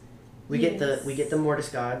embodiments. We get the Mortis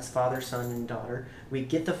gods, father, son, and daughter. We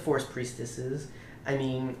get the Force priestesses. I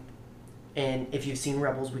mean, and if you've seen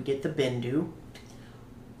Rebels, we get the Bendu.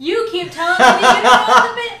 You keep telling me you don't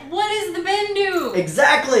know the Bendu. What is the Bendu?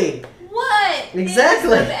 Exactly. What?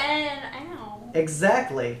 Exactly. Is the Ow.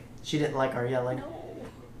 Exactly. She didn't like our yelling. No.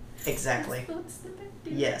 Exactly. What's the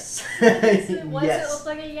Bendu? Yes. Why does it Yes. look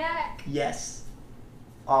like a yak? Yes.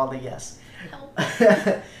 All the yes. Help.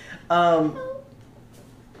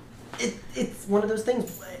 It's one of those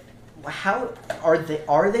things. How are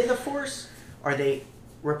they the Force? Are they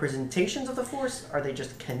representations of the Force? Are they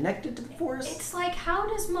just connected to the Force? It's like, how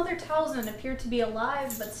does Mother Talzin appear to be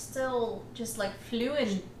alive but still just like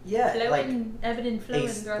fluid? Yeah, Evident flowing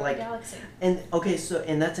throughout the galaxy. And okay, so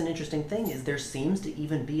and that's an interesting thing, is there seems to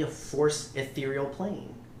even be a Force ethereal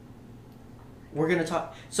plane. We're gonna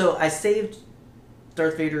talk. So I saved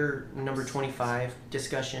Darth Vader number 25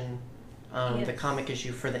 discussion. Yes. The comic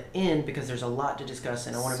issue for the end, because there's a lot to discuss,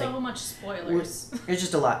 and I want to so much spoilers. It's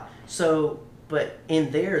just a lot. So, but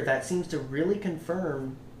in there, that seems to really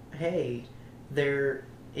confirm, hey, there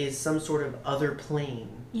is some sort of other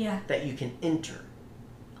plane that you can enter.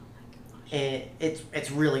 Oh my gosh. And it's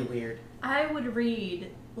really weird. I would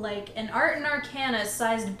read like an Art and Arcana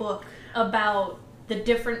sized book about the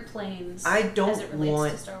different planes. I to Star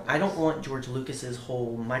Wars. I don't want George Lucas's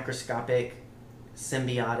whole microscopic,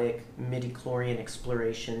 symbiotic midi-chlorian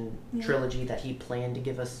exploration trilogy that he planned to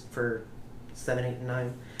give us for 7, 8, and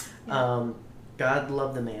 9. Yeah. God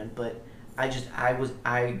love the man, but I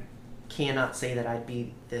cannot say that I'd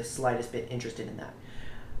be the slightest bit interested in that.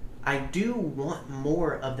 I do want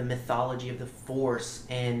more of the mythology of the Force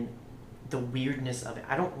and the weirdness of it.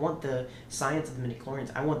 I don't want the science of the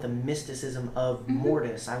midi-chlorians. I want the mysticism of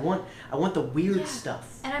Mortis. I want the weird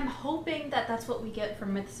stuff. And I'm hoping that that's what we get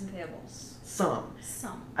from Myths and Fables. Some.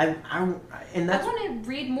 I And that's... want to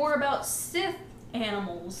read more about Sith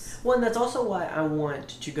animals. Well, and that's also why I want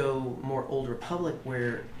to go more Old Republic,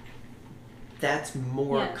 where that's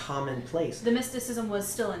more commonplace. The mysticism was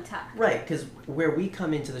still intact. Right, because where we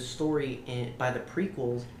come into the story by the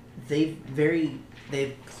prequels, they've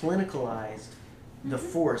clinicalized the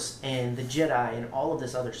Force and the Jedi and all of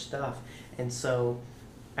this other stuff. And so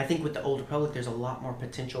I think with the Old Republic, there's a lot more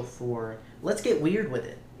potential for, let's get weird with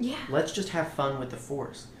it. Yeah. Let's just have fun with the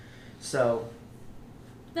Force. So...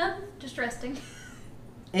 Nothing, just resting.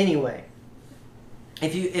 Anyway,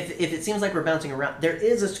 if it seems like we're bouncing around, there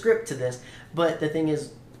is a script to this, but the thing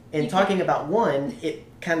is, in talking about one, it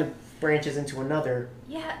kind of branches into another,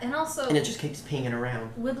 Yeah, and also and it just keeps pinging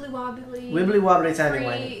around. wibbly wobbly. Wibbly wobbly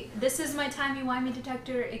timey-wimey. This is my timey-wimey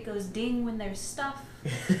detector. It goes ding when there's stuff,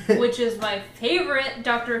 which is my favorite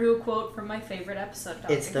Doctor Who quote from my favorite episode.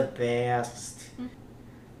 It's the best.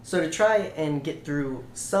 So to try and get through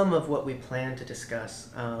some of what we plan to discuss,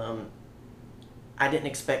 I didn't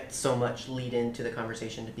expect so much lead into the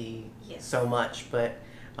conversation to be so much, but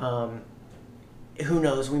who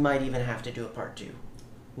knows? We might even have to do a part 2.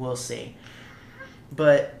 We'll see.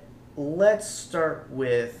 But let's start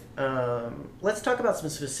with let's talk about some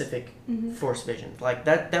specific Force visions. Like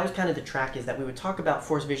that was kind of the track, is that we would talk about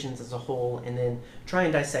Force visions as a whole and then try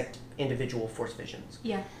and dissect individual Force visions.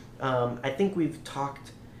 Yeah. I think we've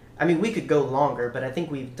talked. I mean, we could go longer, but I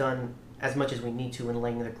think we've done as much as we need to in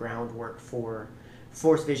laying the groundwork for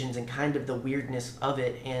Force visions and kind of the weirdness of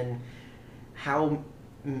it and how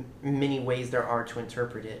many ways there are to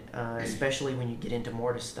interpret it, especially when you get into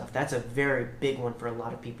Mortis stuff. That's a very big one for a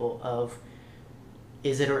lot of people of,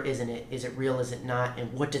 is it or isn't it? Is it real? Is it not?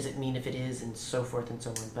 And what does it mean if it is? And so forth and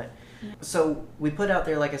so on. But so we put out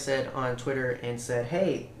there, like I said, on Twitter and said,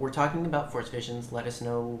 hey, we're talking about Force visions. Let us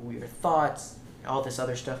know your thoughts, all this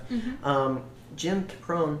other stuff. Jim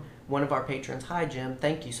Caprone, one of our patrons, hi Jim,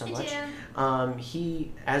 thank you so much. Jim.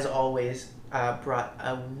 He, as always, brought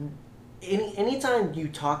anytime you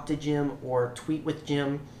talk to Jim or tweet with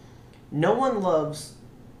Jim, no one loves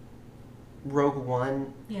Rogue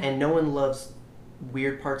One and no one loves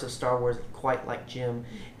weird parts of Star Wars quite like Jim,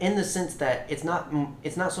 in the sense that it's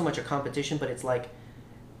not so much a competition, but it's like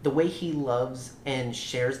the way he loves and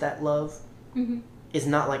shares that love is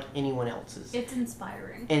not like anyone else's. It's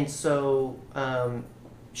inspiring. And so,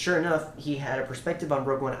 sure enough, he had a perspective on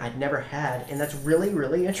Rogue One I'd never had, and that's really,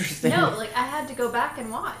 really interesting. No, like I had to go back and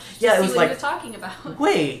watch to it see was what like, he was talking about.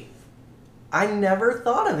 Wait, I never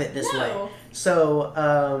thought of it this way.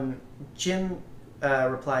 So, Jim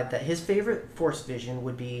replied that his favorite Force vision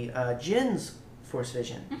would be Jin's Force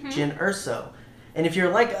vision, Jyn Erso. And if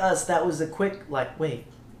you're like us, that was a quick, like, wait,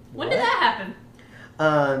 when did that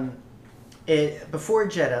happen? Before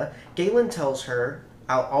Jedha, Galen tells her,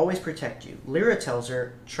 I'll always protect you. Lyra tells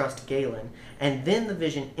her, trust Galen. And then the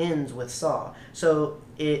vision ends with Saw. So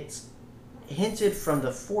it's hinted from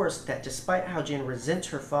the Force that despite how Jyn resents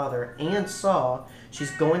her father and Saw,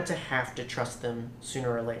 she's going to have to trust them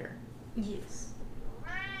sooner or later. Yes.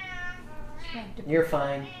 You're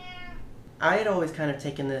fine. I had always kind of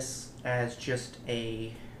taken this as just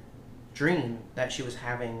a dream that she was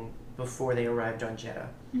having before they arrived on Jedha.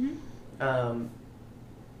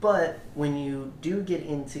 But when you do get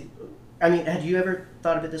into... I mean, had you ever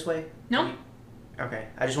thought of it this way? No. Okay.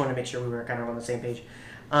 I just wanted to make sure we were kind of on the same page.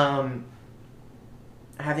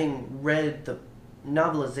 Having read the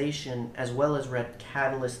novelization as well as read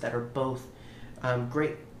Catalyst, that are both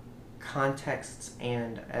great contexts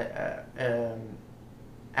and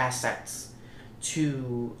assets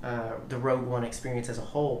to the Rogue One experience as a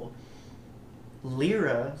whole,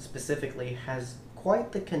 Lyra specifically has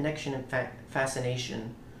quite the connection and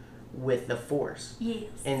fascination with the Force. Yes.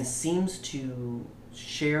 And seems to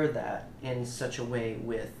share that in such a way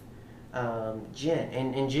with Jyn.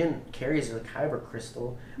 And Jyn carries a Kyber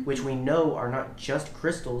crystal, which we know are not just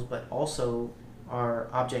crystals, but also are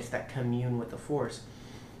objects that commune with the Force.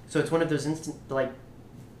 So it's one of those like,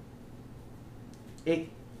 it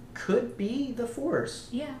could be the Force.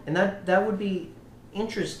 Yeah. And that would be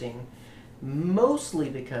interesting. Mostly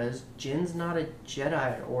because Jin's not a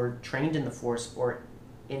Jedi or trained in the Force, or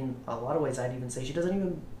in a lot of ways I'd even say she doesn't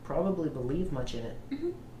even probably believe much in it.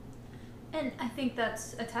 And I think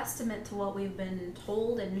that's a testament to what we've been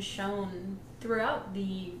told and shown throughout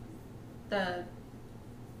the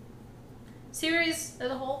series as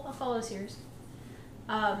a whole. I'll follow the series.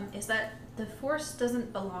 Is that the Force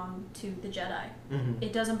doesn't belong to the Jedi.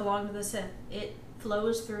 It doesn't belong to the Sith. It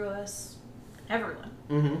flows through us,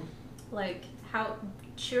 everyone. Like, how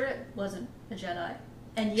Chirrut wasn't a Jedi,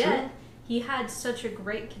 and yet he had such a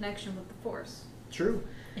great connection with the Force. True.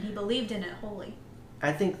 And he believed in it wholly.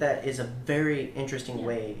 I think that is a very interesting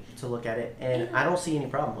way to look at it, and I don't see any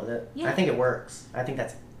problem with it. I think it works. I think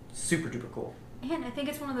that's super duper cool. And I think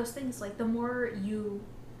it's one of those things, like, the more you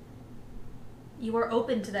are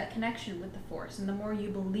open to that connection with the Force, and the more you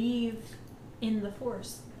believe in the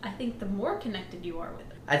Force, I think the more connected you are with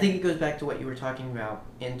it. I think it goes back to what you were talking about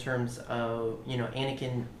in terms of,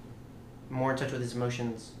 Anakin more in touch with his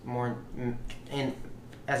emotions, and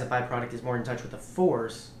as a byproduct is more in touch with the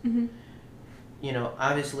Force.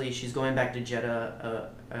 Obviously she's going back to Jedha,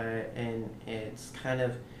 and it's kind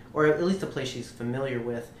of, or at least a place she's familiar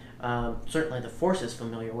with, certainly the Force is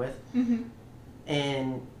familiar with,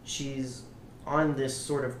 and she's on this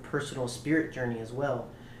sort of personal spirit journey as well.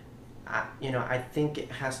 I think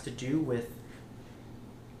it has to do with,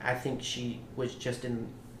 I think she was just in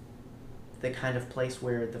the kind of place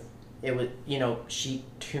where she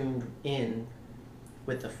tuned in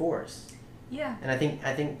with the Force. Yeah. And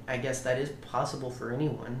I guess that is possible for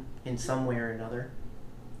anyone in some way or another.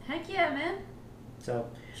 Heck yeah, man. So,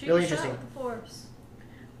 Shoot really your shot interesting. with the Force.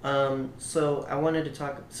 So I wanted to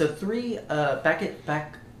talk. So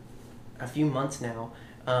back a few months now,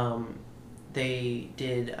 they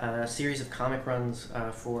did a series of comic runs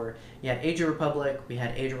for. You had Age of Republic, we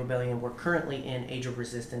had Age of Rebellion. We're currently in Age of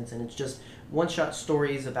Resistance, and it's just one-shot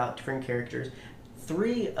stories about different characters.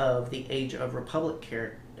 3 of the Age of Republic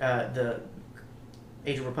the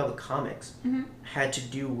Age of Republic comics had to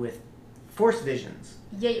do with Force visions,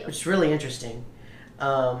 Yeah. which is really interesting.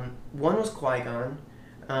 One was Qui-Gon.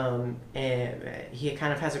 And he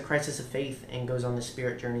kind of has a crisis of faith and goes on the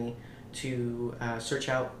spirit journey to search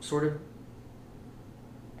out sort of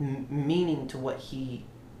meaning to what he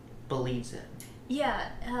believes in. Yeah,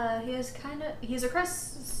 he's a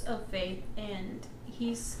crisis of faith, and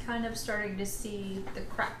he's kind of starting to see the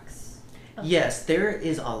cracks. Yes, there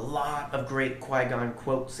is a lot of great Qui-Gon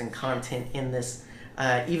quotes and content in this,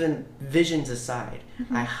 even visions aside.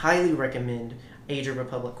 I highly recommend Age of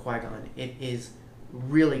Republic Qui-Gon. It is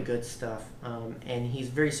really good stuff, and he's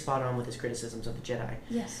very spot on with his criticisms of the Jedi.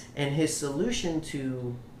 Yes. And his solution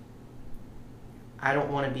to, I don't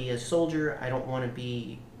want to be a soldier, I don't want to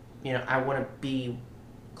be, I want to be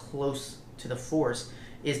close to the Force,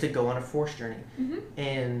 is to go on a Force journey.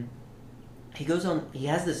 And he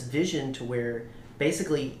has this vision to where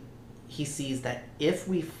basically he sees that if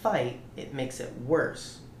we fight, it makes it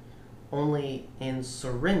worse. Only in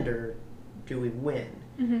surrender do we win.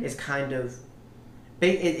 It's kind of,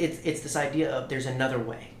 it's this idea of there's another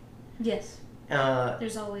way. Yes.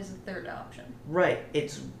 There's always a third option. Right.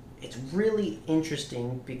 It's really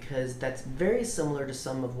interesting because that's very similar to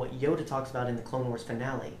some of what Yoda talks about in the Clone Wars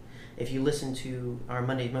finale. If you listen to our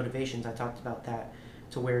Monday Motivations, I talked about that,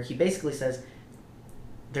 to where he basically says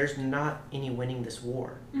there's not any winning this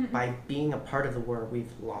war. By being a part of the war,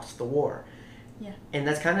 we've lost the war. Yeah. And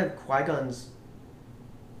that's kind of Qui-Gon's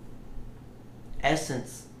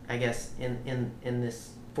essence, I guess, in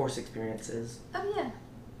this Force experiences. Oh yeah,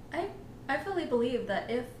 I fully believe that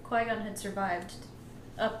if Qui-Gon had survived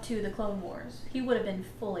up to the Clone Wars, he would have been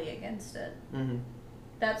fully against it.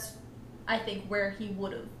 That's, I think, where he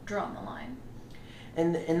would have drawn the line.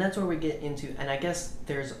 And that's where we get into, and I guess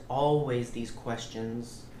there's always these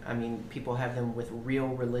questions. I mean, people have them with real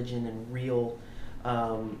religion and real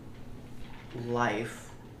life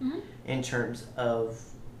in terms of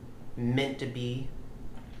meant to be,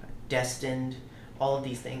 destined, all of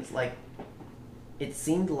these things. Like, it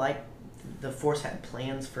seemed like the Force had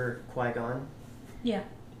plans for Qui-Gon. Yeah.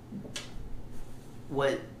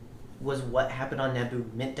 What happened on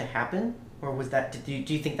Naboo meant to happen? Or was that, do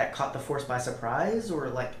you think that caught the Force by surprise? Or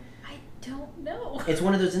like... I don't know. It's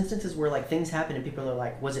one of those instances where like things happen and people are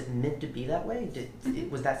like, was it meant to be that way?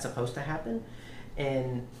 Was that supposed to happen?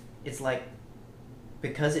 And it's like,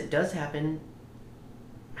 because it does happen,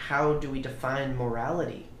 how do we define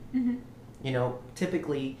morality?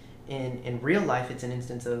 Typically in real life, it's an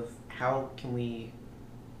instance of how can we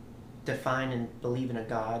define and believe in a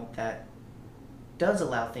God that does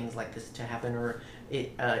allow things like this to happen, or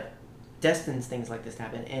it destines things like this to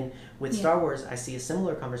happen. And with Star Wars, I see a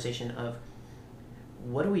similar conversation of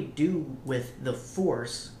what do we do with the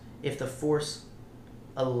Force if the Force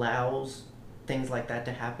allows things like that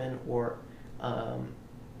to happen, or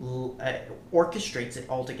orchestrates it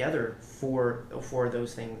all together for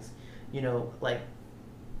those things. Like,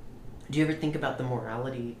 do you ever think about the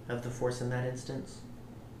morality of the Force in that instance?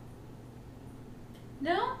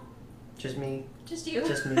 No. Just me? Just you.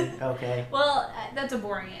 Just me, okay. Well, that's a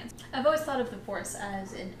boring answer. I've always thought of the Force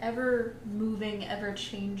as an ever-moving,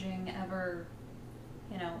 ever-changing,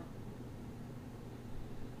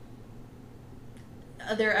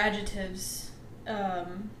 other adjectives,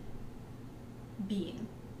 being.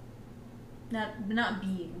 Not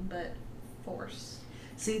being, but force.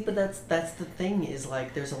 See, but that's the thing, is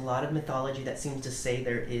like there's a lot of mythology that seems to say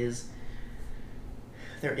there is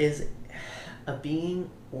a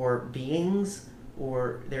being or beings,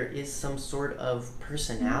 or there is some sort of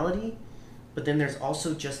personality, but then there's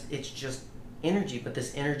also it's just energy, but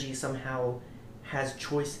this energy somehow has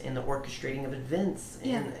choice in the orchestrating of events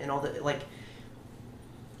and all that. Like,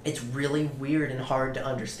 it's really weird and hard to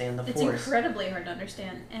understand the Force. It's incredibly hard to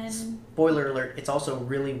understand. And spoiler alert, it's also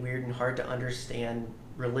really weird and hard to understand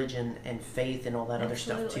religion and faith and all that other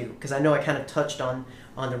stuff Absolutely. too. Because I know I kind of touched on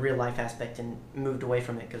the real life aspect and moved away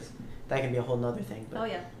from it because that can be a whole nother thing. But Oh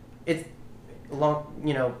yeah. it's long,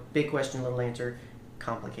 big question, little answer,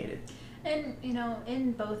 complicated. And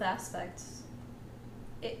in both aspects,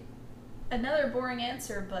 another boring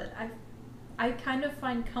answer, but I kind of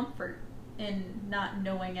find comfort in not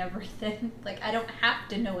knowing everything. Like, I don't have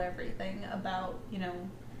to know everything about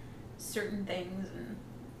certain things and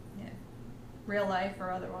real life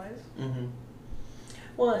or otherwise. Mm-hmm.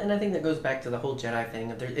 Well, and I think that goes back to the whole Jedi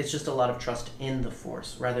thing. It's just a lot of trust in the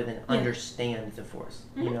Force rather than understand the Force.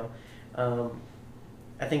 Mm-hmm.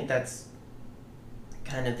 I think that's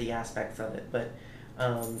kind of the aspects of it, but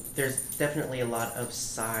there's definitely a lot of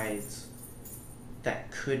sides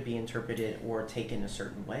that could be interpreted or taken a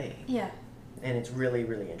certain way. Yeah. And it's really,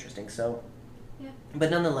 really interesting. So, Yeah.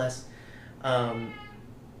 But nonetheless,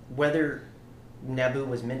 whether Naboo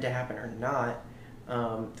was meant to happen or not,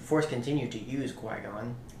 the Force continued to use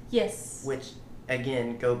Qui-Gon. Yes. Which,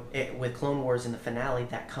 again, with Clone Wars in the finale,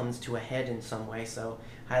 that comes to a head in some way. So,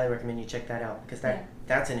 highly recommend you check that out because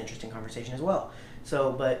that's an interesting conversation as well.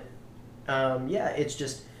 So, but it's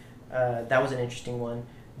just that was an interesting one.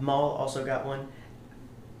 Maul also got one.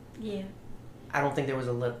 Yeah. I don't think there was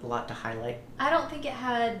a lot to highlight. I don't think it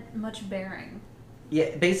had much bearing.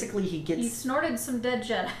 Yeah, basically he snorted some dead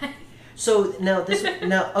Jedi. So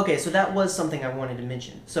okay, so that was something I wanted to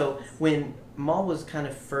mention. So when Maul was kind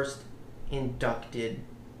of first inducted,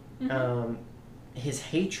 Mm-hmm. His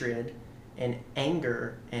hatred and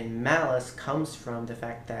anger and malice comes from the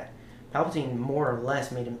fact that Palpatine more or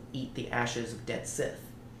less made him eat the ashes of dead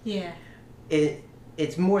Sith. Yeah.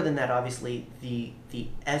 It's more than that, obviously. The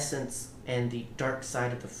essence and the dark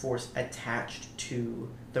side of the Force attached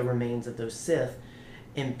to the remains of those Sith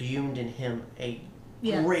imbued in him a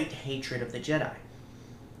great hatred of the Jedi.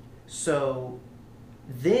 So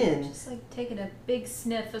then... Just like taking a big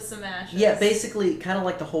sniff of some ashes. Yeah, basically kind of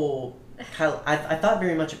like the whole... I thought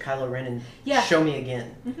very much of Kylo Ren and Show Me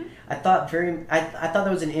Again. Mm-hmm. I thought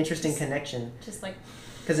that was an interesting connection. Just like...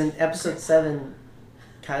 Because in Episode 7...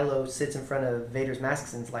 Kylo sits in front of Vader's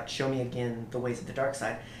mask and is like, show me again the ways of the dark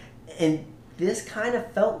side. And this kind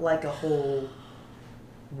of felt like a whole...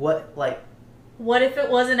 What if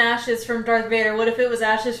it wasn't ashes from Darth Vader? What if it was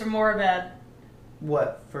ashes from Morabad?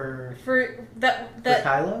 What, for that for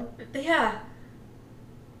Kylo? Yeah.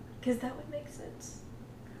 Because that would make sense.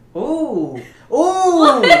 Ooh!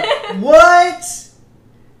 What?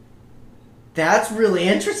 That's really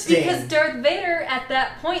interesting. Because Darth Vader, at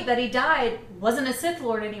that point that he died, wasn't a Sith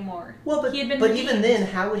Lord anymore. Well, but he had been but redeemed. even then,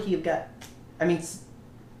 how would he have got... I mean,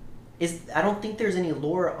 I don't think there's any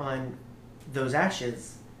lore on those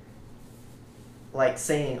ashes, like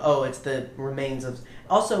saying, "Oh, it's the remains of."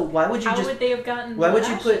 Also, why would you How would they have gotten? Why would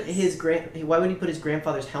you ashes? put Why would he put his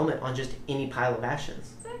grandfather's helmet on just any pile of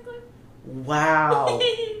ashes? Exactly. Wow.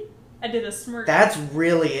 I did a smirk. That's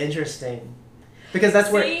really interesting, because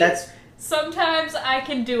that's where that's. Sometimes I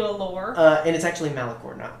can do a lore. And it's actually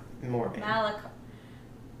Malachor, not Morban. Malachor.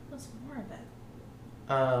 What's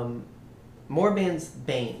Morabad? Morban's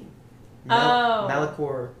Bane.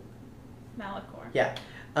 Malachor. Yeah.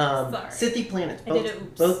 Sorry. Scythy planets. I did it,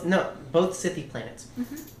 oops. Both Scythy planets.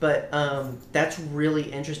 Mm-hmm. But that's really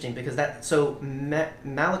interesting because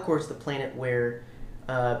Malachor is the planet where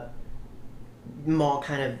Maul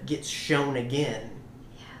kind of gets shown again.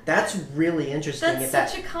 Yeah. That's really interesting. That's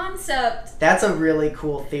such a concept. That's a really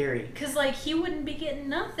cool theory. Because he wouldn't be getting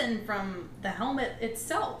nothing from the helmet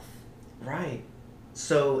itself. Right.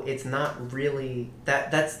 So it's not really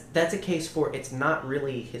that's a case for it's not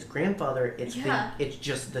really his grandfather. It's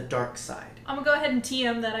just the dark side. I'm gonna go ahead and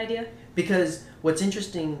TM that idea. Because what's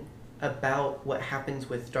interesting about what happens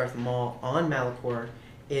with Darth Maul on Malachor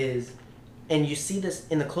is, and you see this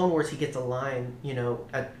in the Clone Wars, he gets a line,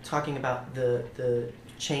 talking about the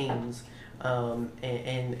chains and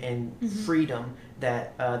mm-hmm. freedom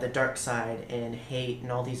that the dark side and hate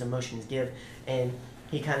and all these emotions give, and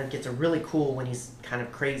he kind of gets a really cool, when he's kind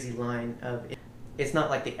of crazy line of, it's not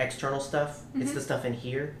like the external stuff, mm-hmm. it's the stuff in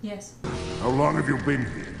here. Yes. How long have you been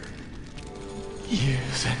here?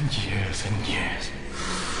 Years and years and years.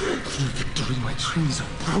 Through victory, my dreams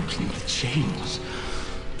have broken the chains.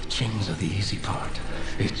 The chains are the easy part.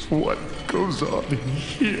 It's what goes on in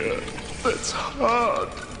here that's hard.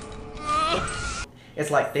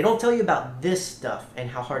 It's like, they don't tell you about this stuff and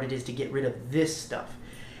how hard it is to get rid of this stuff.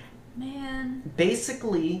 Man.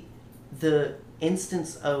 Basically, the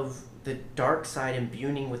instance of the dark side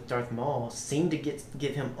imbuing with Darth Maul seemed to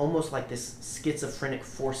give him almost like this schizophrenic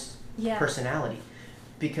Force personality,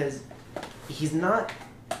 because he's not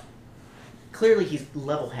clearly he's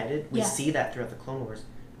level-headed. We Yeah. see that throughout the Clone Wars.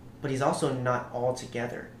 But he's also not all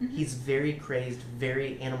together. Mm-hmm. He's very crazed,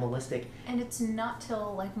 very animalistic. And it's not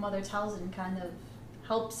till like Mother Talzin kind of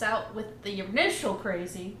helps out with the initial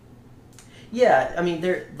crazy. Yeah, I mean,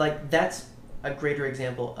 that's a greater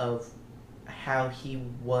example of how he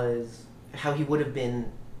would have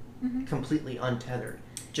been Mm-hmm. completely untethered,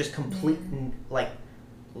 just complete, like,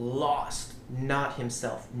 lost, not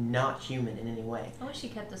himself, not human in any way. I wish he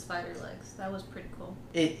kept the spider legs. That was pretty cool.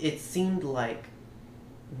 It seemed like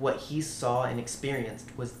what he saw and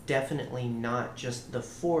experienced was definitely not just the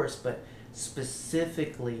Force, but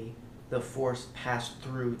specifically the Force passed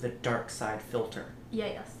through the dark side filter. Yeah,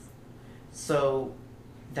 yes. So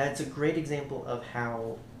that's a great example of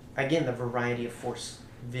how, again, the variety of Force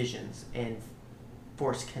visions and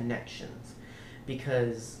Force connections,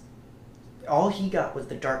 because all he got was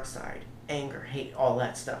the dark side, anger, hate, all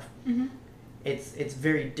that stuff. Mm-hmm. It's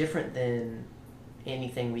very different than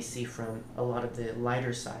anything we see from a lot of the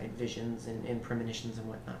lighter side visions and premonitions and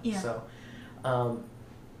whatnot. Yeah. So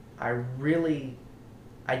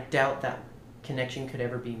I doubt that connection could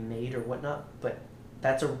ever be made or whatnot, but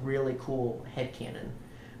that's a really cool headcanon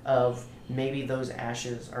of maybe those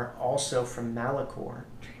ashes are also from Malachor.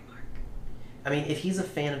 I mean, if he's a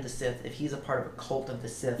fan of the Sith, if he's a part of a cult of the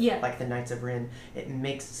Sith, Yeah. like the Knights of Ren, it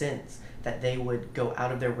makes sense that they would go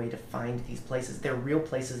out of their way to find these places. They're real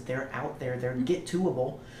places. They're out there. They're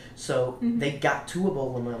get-to-able. So they got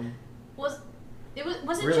to-able them. Was it Really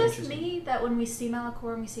just interesting. me that when we see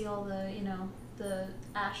Malachor and we see all the, you know, the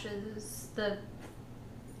ashes, the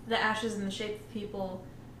ashes in the shape of people,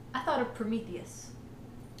 I thought of Prometheus.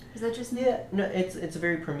 Is that just me? Yeah, no, it's a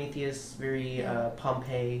very Prometheus, very Yeah.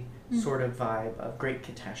 Pompeii sort of vibe of great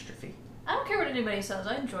catastrophe. I don't care what anybody says.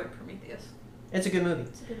 I enjoyed Prometheus. It's a good movie.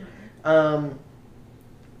 It's a good movie.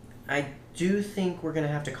 I do think we're going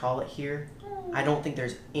to have to call it here. I don't think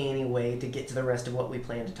there's any way to get to the rest of what we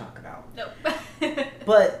plan to talk about. Nope.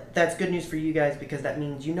 But that's good news for you guys, because that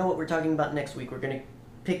means you know what we're talking about next week. We're going to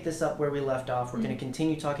pick this up where we left off. We're going to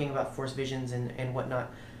continue talking about Force visions and whatnot.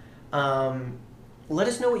 Let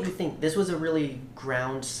us know what you think. This was a really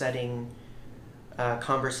ground-setting,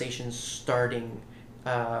 conversation starting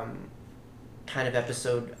kind of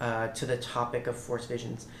episode to the topic of Force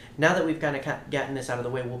visions. Now that we've kind of gotten this out of the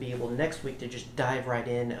way, we'll be able next week to just dive right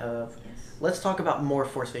in of, let's talk about more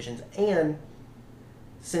Force visions. And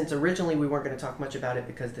since originally we weren't going to talk much about it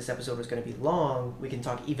because this episode was going to be long, we can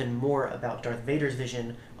talk even more about Darth Vader's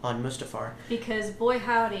vision on Mustafar. Because boy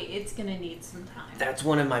howdy, it's gonna need some time. That's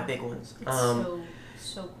one of my big ones. It's so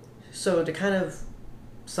cool. So to kind of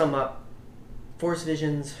sum up, Force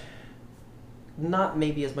visions, not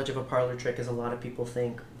maybe as much of a parlor trick as a lot of people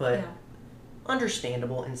think, but Yeah.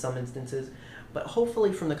 understandable in some instances. But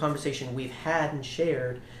hopefully from the conversation we've had and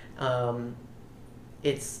shared,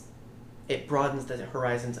 it broadens the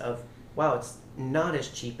horizons of, wow, it's not as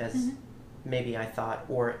cheap as maybe I thought,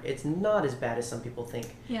 or it's not as bad as some people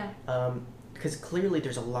think. Yeah. Because clearly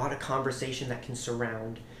there's a lot of conversation that can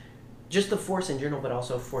surround just the Force in general, but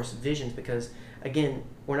also Force visions, because, again,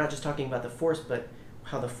 we're not just talking about the Force, but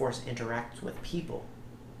how the Force interacts with people.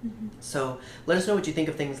 So let us know what you think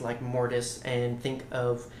of things like Mortis, and think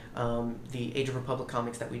of the Age of Republic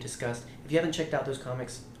comics that we discussed. If you haven't checked out those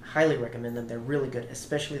comics, highly recommend them. They're really good,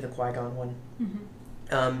 especially the Qui-Gon one.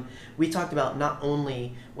 We talked about not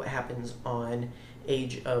only what happens on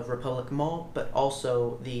Age of Republic Maul, but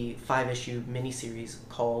also the 5-issue miniseries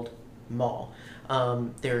called Maul.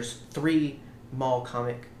 There's 3 Maul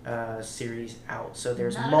comic series out. So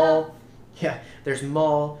there's Not Maul. enough. Yeah, there's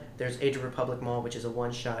Maul, there's Age of Republic Maul, which is a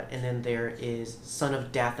one-shot, and then there is Son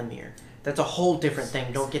of Dathomir. That's a whole different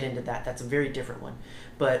thing. Don't get into that. That's a very different one.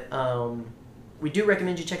 But we do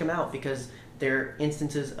recommend you check them out, because they're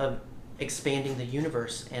instances of expanding the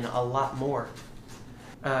universe and a lot more.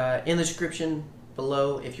 In the description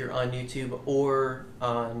below, if you're on YouTube or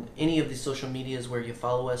on any of the social medias where you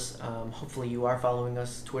follow us, hopefully you are following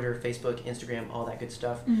us, Twitter, Facebook, Instagram, all that good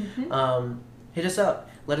stuff. Hit us up.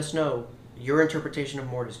 Let us know your interpretation of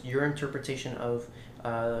Mortis, your interpretation of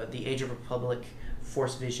the Age of Republic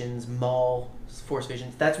Force visions, Maul Force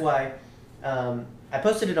visions. That's why I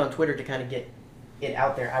posted it on Twitter to kind of get it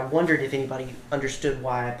out there. I wondered if anybody understood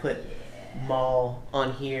why I put Maul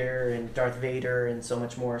on here and Darth Vader and so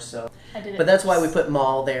much more. So, I did it. but that's why we put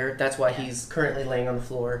Maul there. That's why he's currently laying on the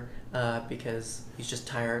floor, because he's just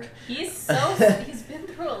tired. He's been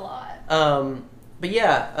through a lot. But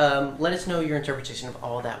yeah, let us know your interpretation of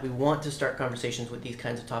all that. We want to start conversations with these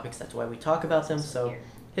kinds of topics. That's why we talk about them. So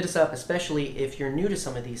hit us up, especially if you're new to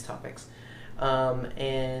some of these topics.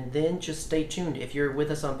 And then just stay tuned. If you're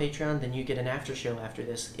with us on Patreon, then you get an after show after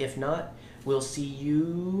this. If not, we'll see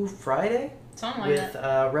you Friday Something like with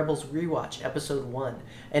that. Rebels Rewatch, Episode 1.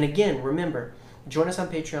 And again, remember, join us on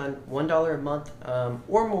Patreon, $1 a month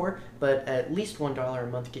or more, but at least $1 a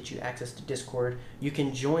month gets you access to Discord. You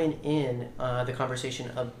can join in the conversation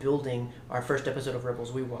of building our first episode of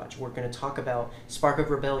Rebels Rewatch. We're going to talk about Spark of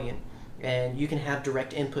Rebellion, and you can have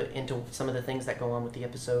direct input into some of the things that go on with the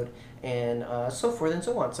episode, and so forth and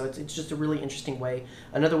so on. So it's just a really interesting way,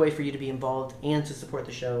 another way for you to be involved and to support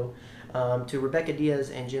the show. To Rebecca Diaz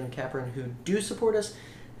and Jim Capron, who do support us,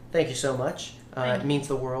 thank you so much. It means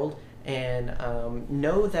the world. And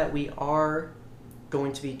know that we are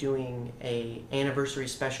going to be doing a anniversary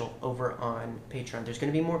special over on Patreon. There's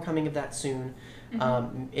going to be more coming of that soon.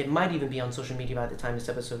 It might even be on social media by the time this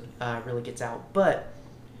episode really gets out. But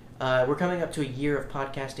we're coming up to a year of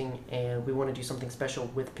podcasting, and we want to do something special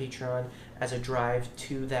with Patreon as a drive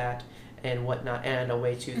to that and whatnot, and a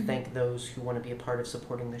way to thank those who want to be a part of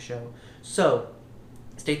supporting the show. So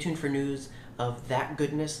stay tuned for news of that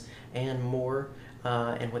goodness and more.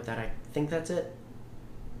 And with that, I think that's it.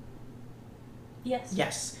 Yes.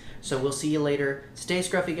 Yes. So we'll see you later. Stay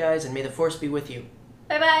scruffy, guys, and may the Force be with you.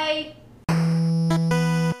 Bye-bye.